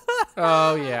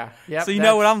 Oh, yeah. Yep, so you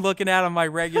know what I'm looking at on my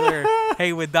regular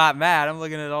Haywood.mat? I'm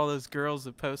looking at all those girls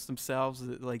that post themselves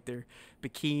like their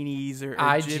bikinis or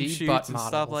gym shoots and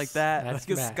stuff like that. That's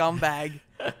like a scumbag.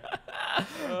 That's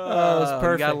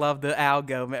perfect. You gotta love the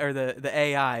algo or the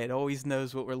AI. It always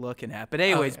knows what we're looking at. But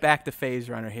anyways, back to Phase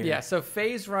Runner here. Yeah, so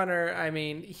Phase Runner, I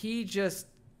mean,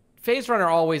 Phase Runner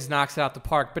always knocks it out the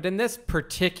park. But in this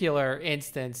particular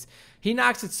instance, he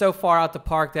knocks it so far out the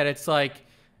park that it's like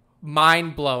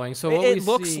mind-blowing. So it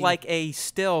looks like a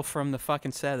still from the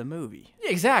fucking set of the movie.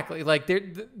 Exactly. Like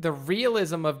the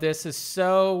realism of this is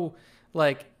so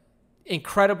like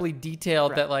incredibly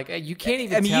detailed that like you can't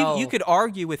even tell. You could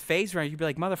argue with Phase Runner. You'd be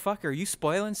like, motherfucker, are you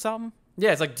spoiling something?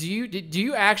 Yeah, it's like, do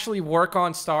you actually work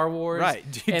on Star Wars? Right.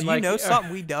 Do you know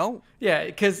something we don't? Yeah,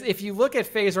 because if you look at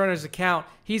Phase Runner's account,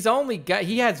 he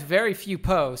has very few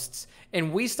posts,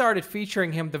 and we started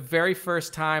featuring him the very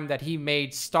first time that he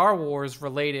made Star Wars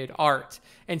related art.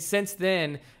 And since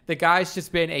then, the guy's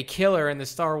just been a killer in the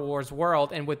Star Wars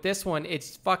world. And with this one,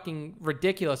 it's fucking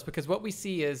ridiculous because what we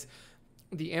see is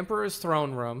the Emperor's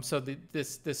throne room. So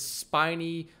this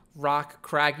spiny rock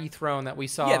craggy throne that we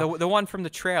saw. Yeah, the one from the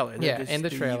trailer. In the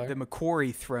trailer. The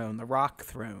Macquarie throne, the rock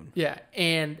throne. Yeah,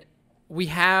 and we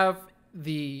have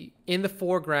in the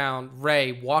foreground,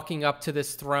 Rey walking up to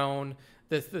this throne.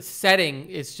 The setting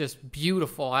is just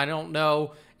beautiful. I don't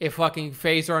know if fucking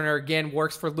Phase Runner again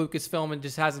works for Lucasfilm and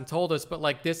just hasn't told us, but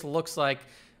like this looks like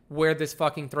where this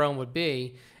fucking throne would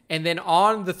be. And then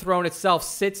on the throne itself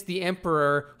sits the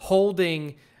Emperor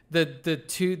holding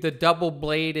the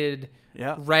double-bladed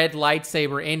red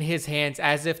lightsaber in his hands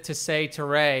as if to say to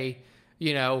Rey,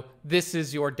 this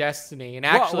is your destiny. And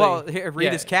actually, here,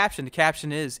 read his caption. The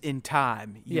caption is, "In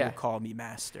time, you will call me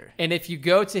master." And if you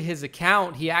go to his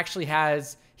account, he actually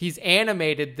he's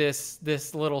animated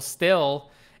this little still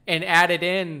and added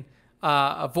in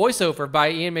a voiceover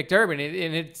by Ian McDermott,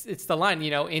 and it's the line,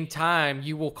 "In time,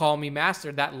 you will call me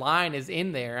master." That line is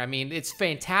in there. I mean, it's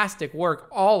fantastic work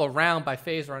all around by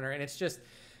Phase Runner, and it's just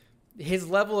his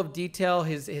level of detail,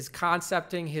 his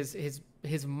concepting,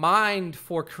 his mind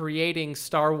for creating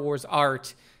Star Wars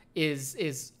art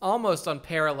is almost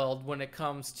unparalleled when it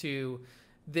comes to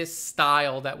this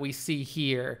style that we see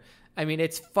here. I mean,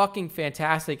 it's fucking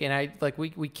fantastic, and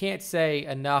we can't say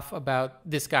enough about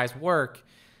this guy's work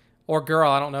or girl.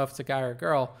 I don't know if it's a guy or a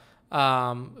girl,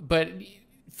 but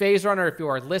Phase Runner, if you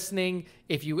are listening,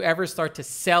 if you ever start to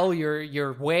sell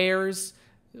your wares,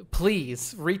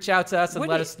 please reach out to us and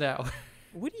let us know.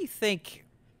 What do you think?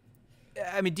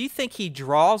 I mean, do you think he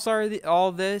draws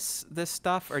all this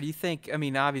stuff, or do you think? I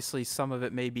mean, obviously, some of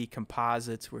it may be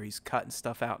composites where he's cutting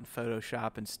stuff out in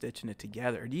Photoshop and stitching it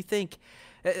together. Do you think,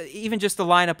 even just the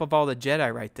lineup of all the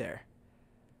Jedi right there?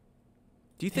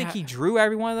 Do you think he drew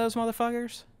every one of those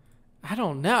motherfuckers? I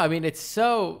don't know. I mean, it's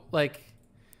so like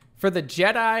For the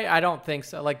Jedi, I don't think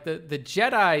so. Like the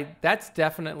Jedi, that's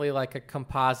definitely like a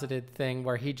composited thing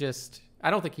where I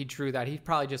don't think he drew that. He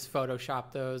probably just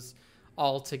photoshopped those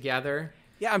all together.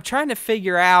 Yeah, I'm trying to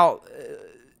figure out,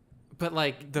 but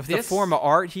like the form of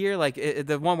art here, like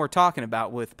the one we're talking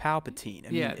about with Palpatine.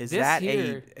 I mean, is that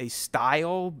a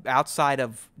style outside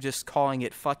of just calling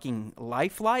it fucking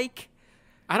lifelike?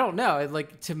 I don't know.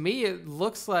 To me, it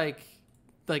looks like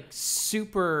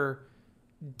super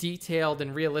detailed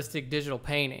and realistic digital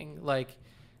painting.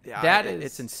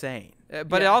 It's insane.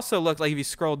 But it also looked like if you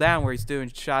scroll down where he's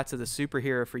doing shots of the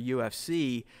superhero for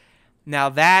UFC. Now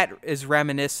that is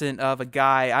reminiscent of a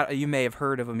guy, you may have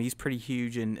heard of him. He's pretty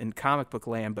huge in comic book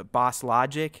land, but Boss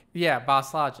Logic. Yeah,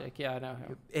 Boss Logic. Yeah, I know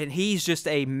him. And he's just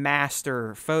a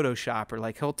master photoshopper.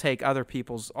 Like he'll take other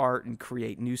people's art and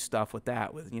create new stuff with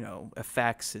that, with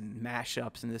effects and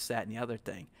mashups and this, that, and the other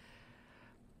thing.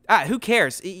 Who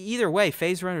cares? Either way,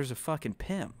 Phase Runner's a fucking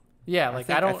pimp. Yeah, I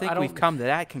think we've come to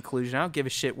that conclusion. I don't give a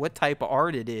shit what type of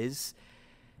art it is,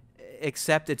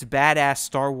 except it's badass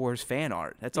Star Wars fan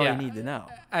art. That's all you need to know.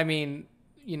 I mean,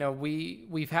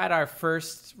 we've had our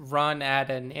first run at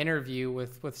an interview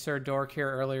with Sir Dork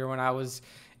here earlier when I was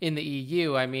in the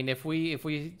EU. I mean, if we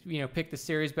pick the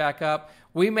series back up,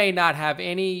 we may not have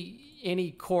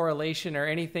any correlation or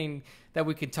anything that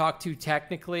we could talk to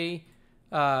technically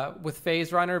with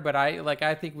Phase Runner, but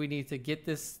I think we need to get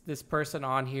this person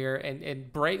on here and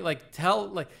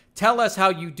tell us how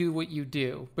you do what you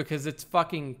do, because it's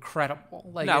fucking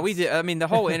incredible. We did. I mean, the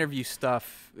whole interview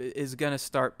stuff is gonna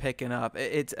start picking up.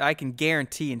 I can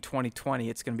guarantee in 2020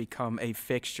 it's gonna become a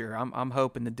fixture. I'm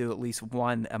hoping to do at least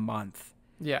one a month.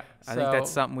 Yeah, I think that's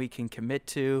something we can commit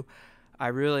to. I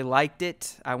really liked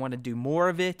it. I want to do more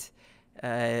of it.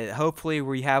 Hopefully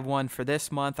we have one for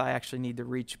this month. I actually need to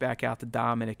reach back out to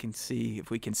Dominic and see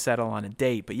if we can settle on a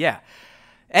date. But yeah,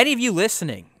 any of you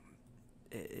listening,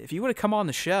 if you want to come on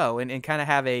the show and kind of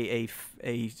have a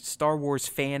Star Wars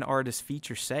fan artist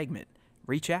feature segment,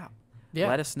 reach out. Yeah.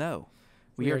 Let us know.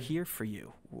 We are here for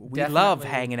you. We love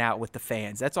hanging out with the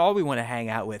fans. That's all we want to hang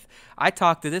out with. I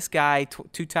talk to this guy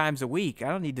 2 times a week. I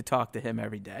don't need to talk to him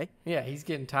every day. Yeah, he's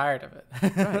getting tired of it.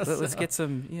 Right, let's get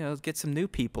some, let's get some new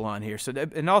people on here. So,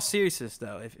 in all seriousness,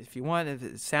 though, if you want, if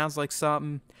it sounds like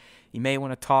something, you may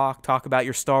want to talk about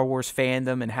your Star Wars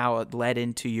fandom and how it led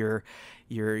into your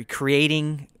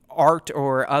creating art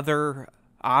or other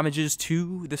homages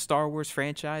to the Star Wars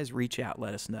franchise. Reach out,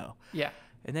 let us know. Yeah.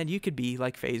 And then you could be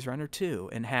like Phase Runner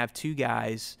 2 and have 2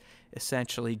 guys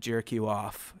essentially jerk you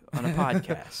off on a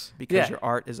podcast because your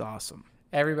art is awesome.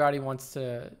 Everybody wants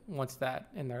that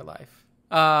in their life.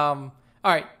 All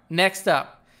right, next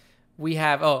up, we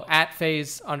have at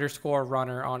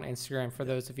 @phase_runner on Instagram for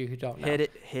those of you who don't know.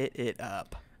 Hit it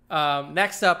up.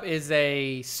 Next up is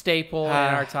a staple in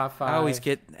our top 5.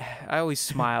 I always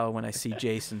smile when I see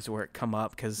Jason's work come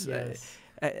up because. Yes.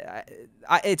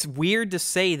 It's weird to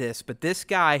say this, but this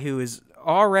guy who is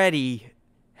already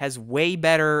has way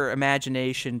better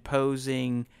imagination,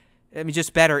 posing,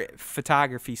 just better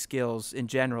photography skills in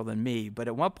general than me. But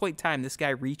at one point in time, this guy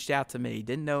reached out to me,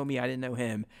 didn't know me, I didn't know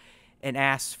him, and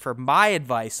asked for my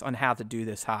advice on how to do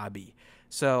this hobby.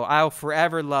 So I'll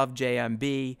forever love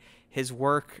JMB. His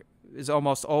work is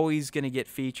almost always going to get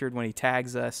featured when he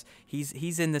tags us.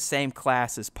 He's in the same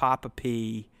class as Papa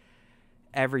P,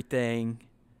 everything.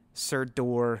 Sir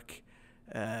Dork,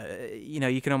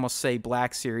 you can almost say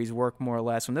Black Series work more or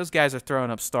less. When those guys are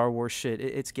throwing up Star Wars shit,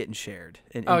 it's getting shared,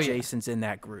 and Jason's in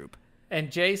that group.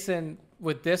 And Jason,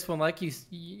 with this one, like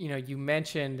you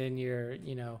mentioned in your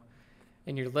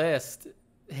list,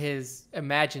 his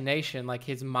imagination, like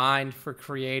his mind for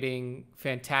creating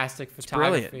fantastic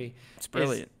photography, it's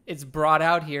brilliant. It's brought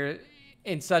out here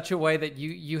in such a way that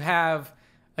you have,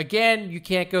 again, you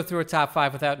can't go through a top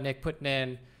 5 without Nick putting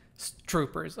in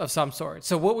troopers of some sort.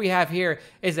 So what we have here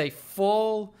is a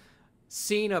full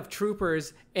scene of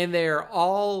troopers, and they're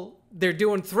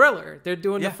doing Thriller. They're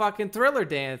doing the fucking Thriller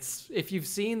dance. If you've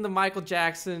seen the Michael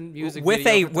Jackson music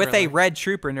video with a red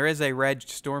trooper, and there is a red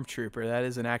stormtrooper. That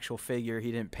is an actual figure.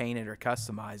 He didn't paint it or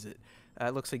customize it.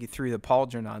 It looks like he threw the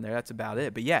pauldron on there. That's about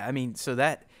it. But yeah, I mean, so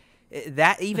that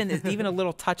even a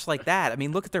little touch like that. I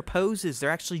mean, look at their poses.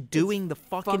 They're actually doing the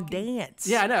fucking dance.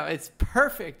 Yeah, I know. It's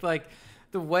perfect. Like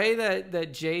the way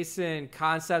that Jason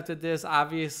concepted this,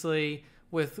 obviously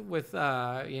with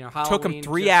Halloween. Took him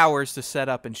 3 hours to set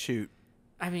up and shoot.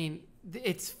 I mean,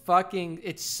 it's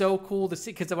so cool to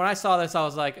see, because when I saw this, I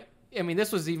was like, I mean,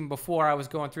 this was even before I was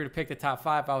going through to pick the top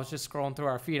 5. I was just scrolling through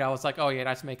our feed. I was like, oh yeah,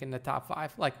 that's making the top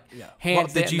 5. Like,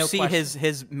 hands down. Did you see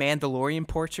his Mandalorian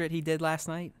portrait he did last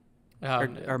night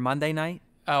or Monday night?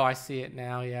 Oh, I see it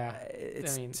now. Yeah.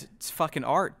 It's fucking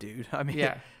art, dude. I mean,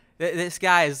 yeah. This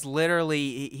guy is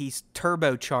literally, he's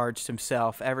turbocharged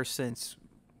himself ever since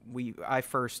I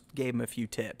first gave him a few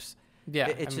tips. Yeah.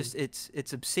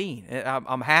 It's obscene.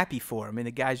 I'm happy for him. I mean,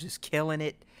 the guy's just killing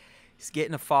it. He's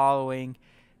getting a following.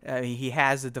 I mean, he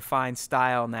has a defined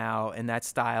style now, and that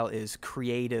style is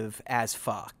creative as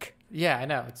fuck. Yeah, I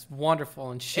know. It's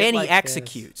wonderful and shit. And he like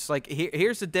executes. Like,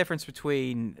 here's the difference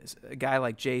between a guy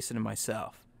like Jason and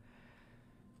myself.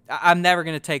 I'm never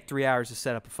going to take 3 hours to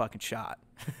set up a fucking shot.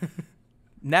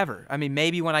 Never. I mean,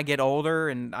 maybe when I get older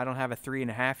and I don't have a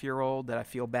 3.5-year-old that I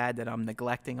feel bad that I'm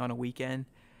neglecting on a weekend.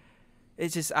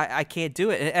 It's just, I can't do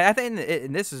it. And I think,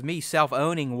 and this is me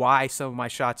self-owning why some of my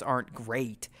shots aren't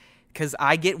great. Because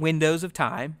I get windows of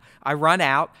time. I run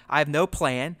out. I have no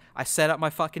plan. I set up my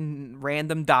fucking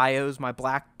random dios, my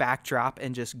black backdrop,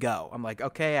 and just go. I'm like,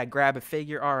 okay, I grab a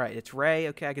figure. All right, it's Rey.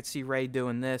 Okay, I can see Rey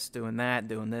doing this, doing that,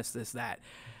 doing this, that.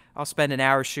 I'll spend an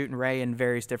hour shooting Rey in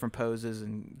various different poses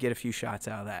and get a few shots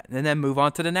out of that. And then move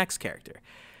on to the next character.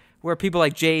 Where people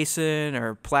like Jason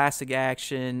or Plastic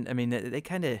Action, I mean, they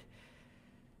kind of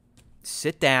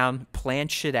sit down, plan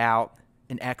shit out,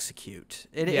 and execute.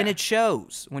 And it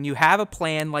shows. When you have a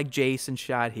plan like Jason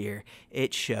shot here,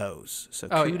 it shows. So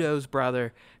kudos,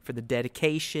 brother, for the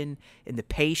dedication and the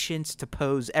patience to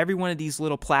pose every one of these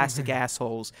little plastic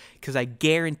assholes, because I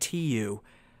guarantee you,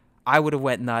 I would have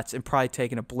went nuts and probably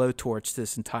taken a blowtorch to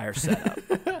this entire setup.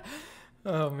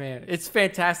 Oh, man. It's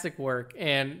fantastic work.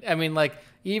 And, I mean, like,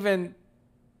 even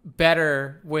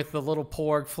better with the little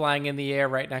porg flying in the air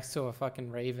right next to a fucking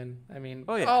raven. I mean,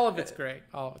 all of it's great.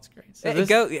 All of it's great. So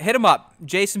go hit him up,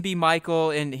 Jason B.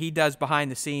 Michael, and he does behind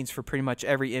the scenes for pretty much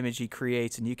every image he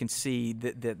creates, and you can see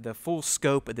the full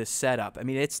scope of this setup. I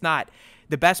mean, it's not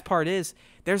the best part is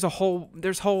there's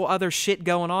whole other shit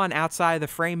going on outside of the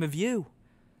frame of view.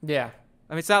 Yeah.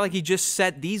 I mean, it's not like he just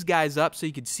set these guys up so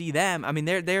you could see them. I mean,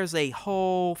 there's a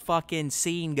whole fucking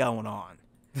scene going on.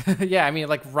 Yeah, I mean,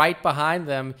 like right behind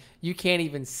them, you can't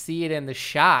even see it in the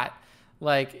shot.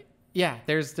 Like, yeah,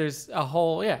 there's a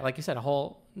whole, like you said, a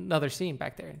whole another scene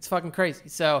back there. It's fucking crazy.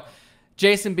 So,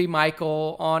 Jason B.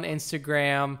 Michael on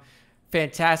Instagram,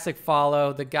 fantastic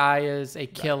follow. The guy is a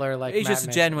killer. Like he's Matt just a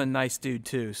mentioned. genuine nice dude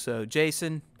too. So,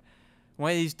 Jason,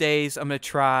 one of these days, I'm gonna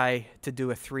try to do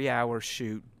a 3-hour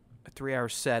shoot, a 3-hour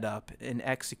setup, and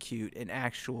execute an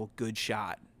actual good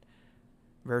shot.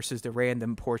 Versus the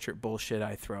random portrait bullshit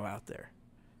I throw out there.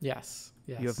 Yes.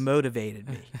 You have motivated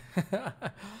me.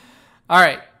 All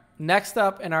right. Next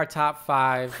up in our top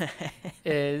 5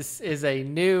 is a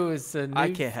new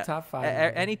top 5.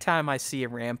 Anytime I see a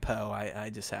Rampo, I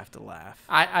just have to laugh.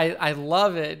 I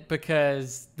love it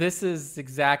because this is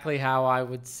exactly how I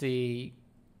would see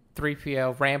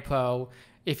 3PO Rampo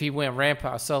if he went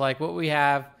Rampo. So like what we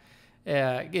have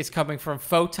is coming from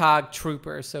Photog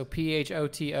Trooper, so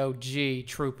PHOTOG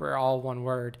Trooper, all one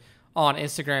word, on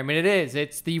Instagram, and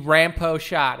it's the Rampo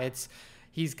shot. It's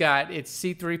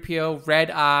C-3PO, red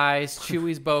eyes,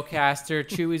 Chewie's bowcaster,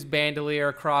 Chewie's bandolier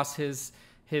across his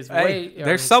waist.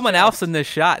 There's someone else in this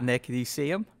shot, Nick. Do you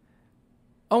see him?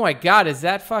 Oh my God, is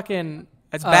that fucking?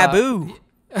 That's Babu.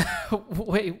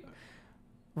 Wait,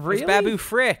 really? It's Babu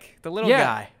Frick, the little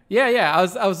guy. Yeah.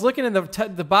 I was looking in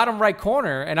the bottom right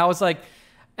corner, and I was like,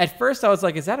 at first I was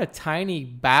like, is that a tiny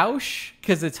Bausch?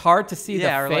 Because it's hard to see the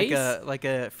face. Or like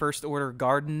a first order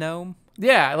garden gnome.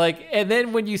 Yeah, like, and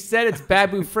then when you said it's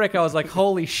Babu Frick, I was like,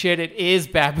 holy shit, it is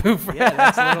Babu Frick. Yeah,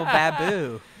 that's a little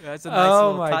Babu. That's a nice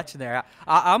little touch in there.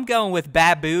 I'm going with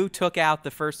Babu took out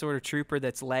the first order trooper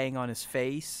that's laying on his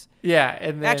face. Yeah,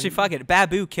 and then, actually, fuck it,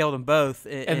 Babu killed them both,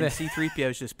 and then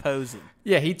C-3PO's just posing.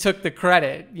 Yeah, he took the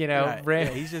credit, Right. Yeah,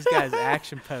 he's just got his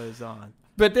action pose on.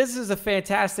 But this is a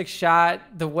fantastic shot.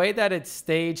 The way that it's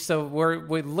staged, so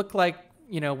we look like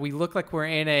we're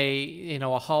in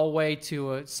a hallway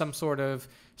to some sort of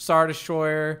Star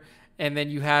Destroyer, and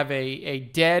then you have a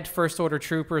dead First Order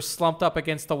trooper slumped up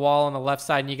against the wall on the left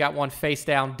side, and you got one face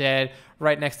down dead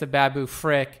right next to Babu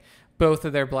Frick. Both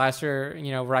of their blaster,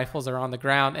 rifles are on the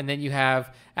ground, and then you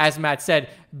have, as Matt said,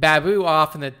 Babu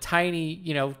off in the tiny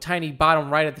bottom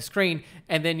right of the screen,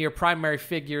 and then your primary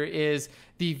figure is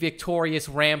the victorious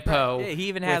Rampo. Yeah, he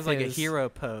even has a hero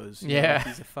pose. Like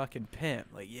he's a fucking pimp.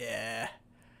 Like, yeah.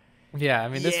 Yeah, I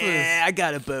mean, I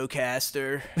got a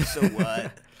bowcaster. So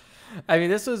what? I mean,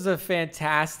 this was a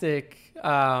fantastic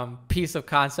piece of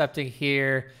concepting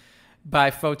here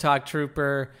by Photog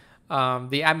Trooper.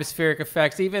 The atmospheric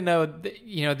effects, even though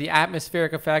the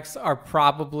atmospheric effects are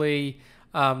probably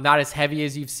not as heavy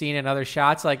as you've seen in other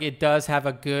shots, like it does have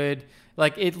a good,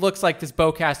 like it looks like this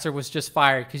bowcaster was just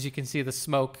fired because you can see the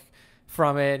smoke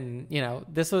from it. And, you know,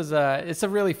 this was it's a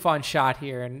really fun shot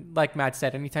here. And like Matt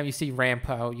said, anytime you see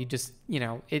Rampo, you just, you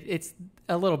know, it's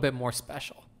a little bit more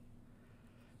special.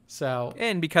 So,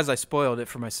 and because I spoiled it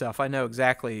for myself, I know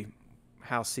exactly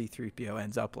how C-3PO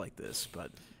ends up like this,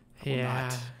 but I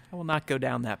will not go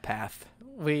down that path.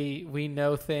 We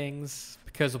know things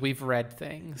because we've read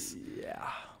things. Yeah.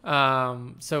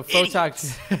 So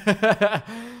Photog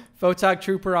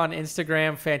Trooper on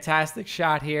Instagram, fantastic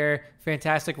shot here,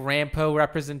 fantastic Rampo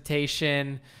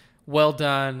representation. Well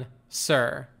done,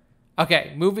 sir.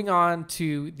 Okay, moving on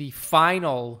to the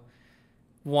final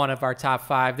one of our top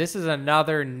 5. This is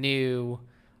another new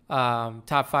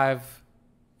top 5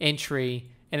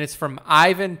 entry, and it's from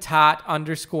Ivan Tot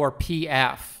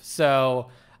 _PF.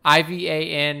 So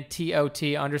IVANTOT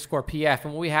 _PF.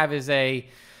 And what we have is it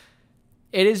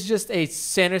is just a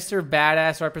sinister,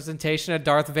 badass representation of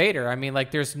Darth Vader. I mean,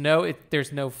 like, there's no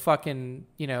fucking,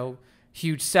 you know,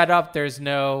 huge setup. There's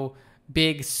no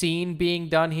big scene being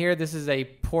done here. This is a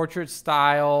portrait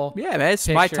style. Yeah, man, it's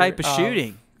my type of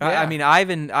shooting. Yeah. I mean,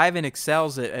 Ivan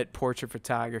excels at portrait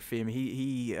photography. I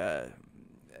mean,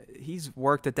 he's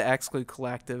worked at the Exclude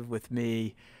Collective with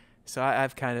me. So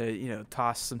I've kind of, you know,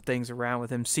 tossed some things around with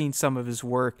him, seen some of his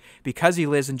work. Because he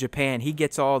lives in Japan, he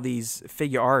gets all these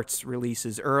figure arts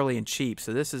releases early and cheap.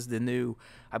 So this is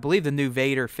I believe the new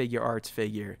Vader figure arts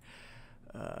figure.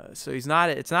 So it's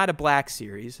not a black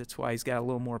series. That's why he's got a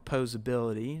little more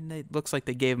posability. And it looks like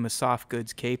they gave him a soft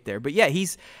goods cape there. But yeah,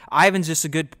 Ivan's just a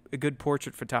good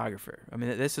portrait photographer. I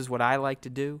mean, this is what I like to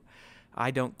do.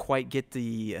 I don't quite get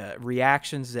the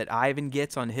reactions that Ivan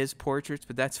gets on his portraits,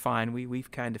 but that's fine.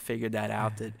 We've kind of figured that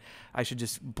out, that I should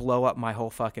just blow up my whole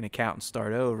fucking account and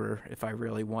start over if I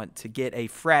really want to get a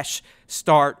fresh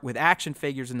start with action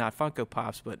figures and not Funko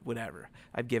Pops, but whatever.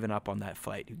 I've given up on that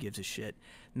fight. Who gives a shit?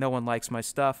 No one likes my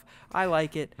stuff. I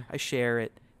like it. I share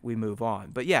it. We move on.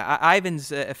 But yeah,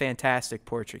 Ivan's a fantastic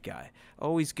portrait guy.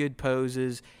 Always good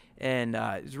poses, and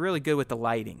he's really good with the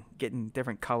lighting, getting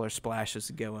different color splashes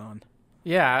to go on.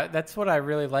 Yeah, that's what I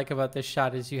really like about this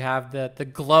shot is you have the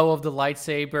glow of the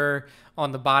lightsaber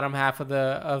on the bottom half of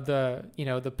the you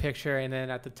know, the picture, and then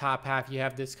at the top half you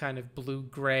have this kind of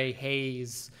blue-gray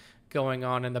haze going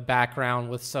on in the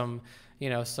background with some, you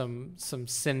know, some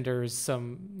cinders,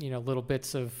 some, you know, little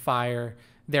bits of fire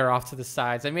there off to the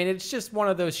sides. I mean, it's just one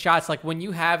of those shots, like when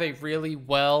you have a really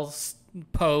well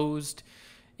posed,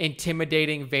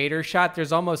 intimidating Vader shot,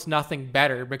 there's almost nothing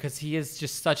better because he is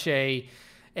just such a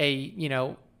you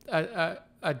know,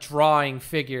 a drawing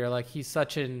figure. Like, he's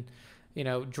such an, you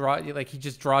know, like he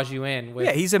just draws you in with.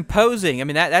 Yeah, he's imposing. I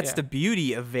mean, that's the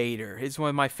beauty of Vader. He's one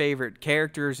of my favorite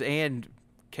characters and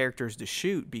characters to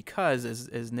shoot because,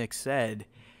 as Nick said,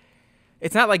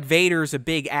 it's not like Vader's a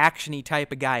big action-y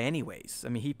type of guy anyways. I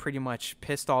mean, he pretty much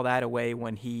pissed all that away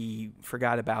when he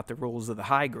forgot about the rules of the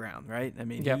high ground, right? I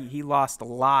mean, he lost a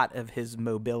lot of his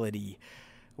mobility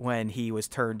when he was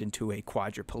turned into a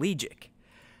quadriplegic.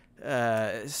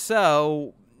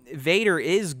 So Vader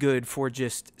is good for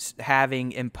just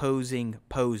having imposing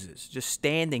poses, just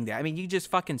standing there. I mean, you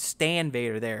just fucking stand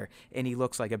Vader there and he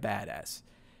looks like a badass.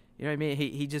 You know what I mean?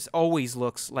 He just always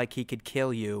looks like he could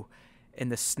kill you in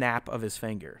the snap of his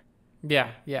finger. Yeah.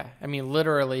 I mean,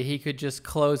 literally, he could just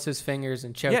close his fingers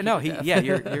and choke you to death.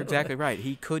 You're exactly right.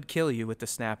 He could kill you with the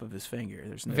snap of his finger.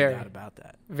 There's no doubt about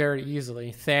that. Very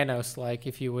easily. Thanos-like,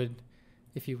 if you would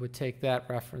take that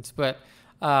reference. But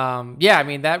yeah, I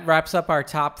mean, that wraps up our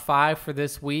top 5 for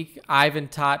this week. Ivan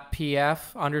Tot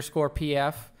PF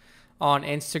 _PF on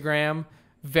Instagram.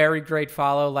 Very great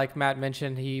follow. Like Matt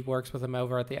mentioned, he works with him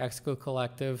over at the Exco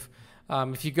Collective.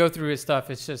 If you go through his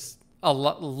stuff, it's just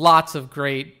lots of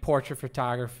great portrait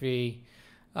photography.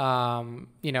 You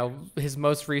know, his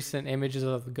most recent images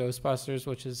of the Ghostbusters,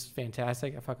 which is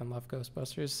fantastic. I fucking love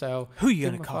Ghostbusters. So who you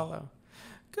gonna call? Follow.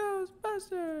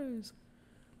 Ghostbusters.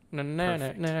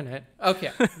 No.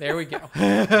 Okay, there we go.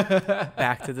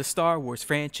 Back to the Star Wars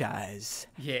franchise.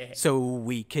 Yeah. So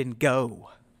we can go.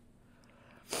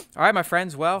 All right, my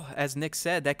friends. Well, as Nick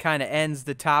said, that kind of ends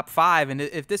the top 5. And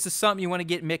if this is something you want to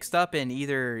get mixed up in,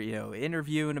 either, you know,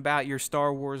 interviewing about your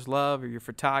Star Wars love or your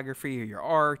photography or your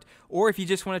art, or if you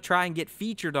just want to try and get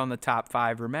featured on the top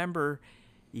 5, remember,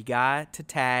 you got to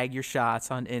tag your shots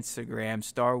on Instagram,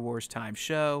 Star Wars Time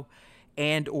Show,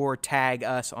 and or tag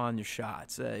us on your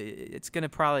shots. It's going to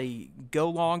probably go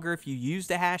longer if you use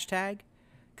the hashtag,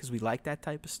 because we like that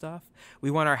type of stuff. We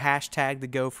want our hashtag to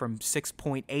go from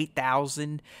 6.8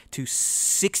 thousand to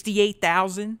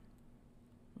 68,000.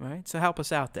 All right, so help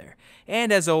us out there.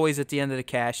 And as always, at the end of the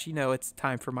cast, you know it's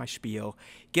time for my spiel.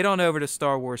 Get on over to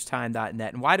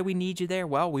StarWarsTime.net. And why do we need you there?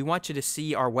 Well, we want you to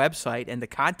see our website and the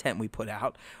content we put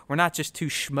out. We're not just two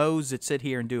schmoes that sit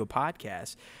here and do a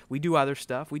podcast. We do other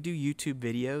stuff. We do YouTube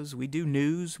videos. We do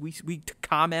news. We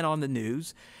comment on the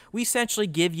news. We essentially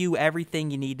give you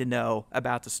everything you need to know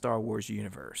about the Star Wars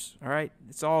universe. All right?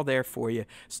 It's all there for you.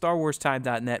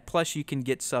 StarWarsTime.net. Plus, you can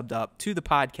get subbed up to the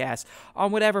podcast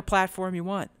on whatever platform you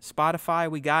want. Spotify,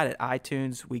 we got it.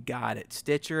 iTunes, we got it.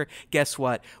 Stitcher, guess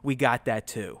what? We got that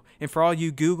too. And for all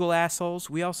you Google assholes,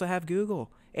 we also have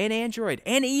Google and Android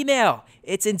and email.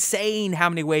 It's insane how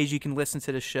many ways you can listen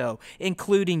to the show,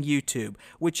 including YouTube,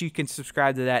 which you can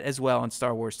subscribe to that as well on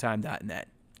StarWarsTime.net.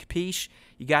 Capiche?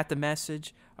 You got the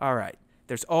message? All right.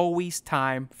 There's always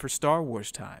time for Star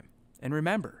Wars time. And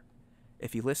remember,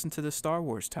 if you listen to the Star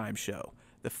Wars Time show,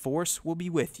 the Force will be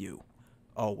with you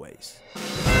always.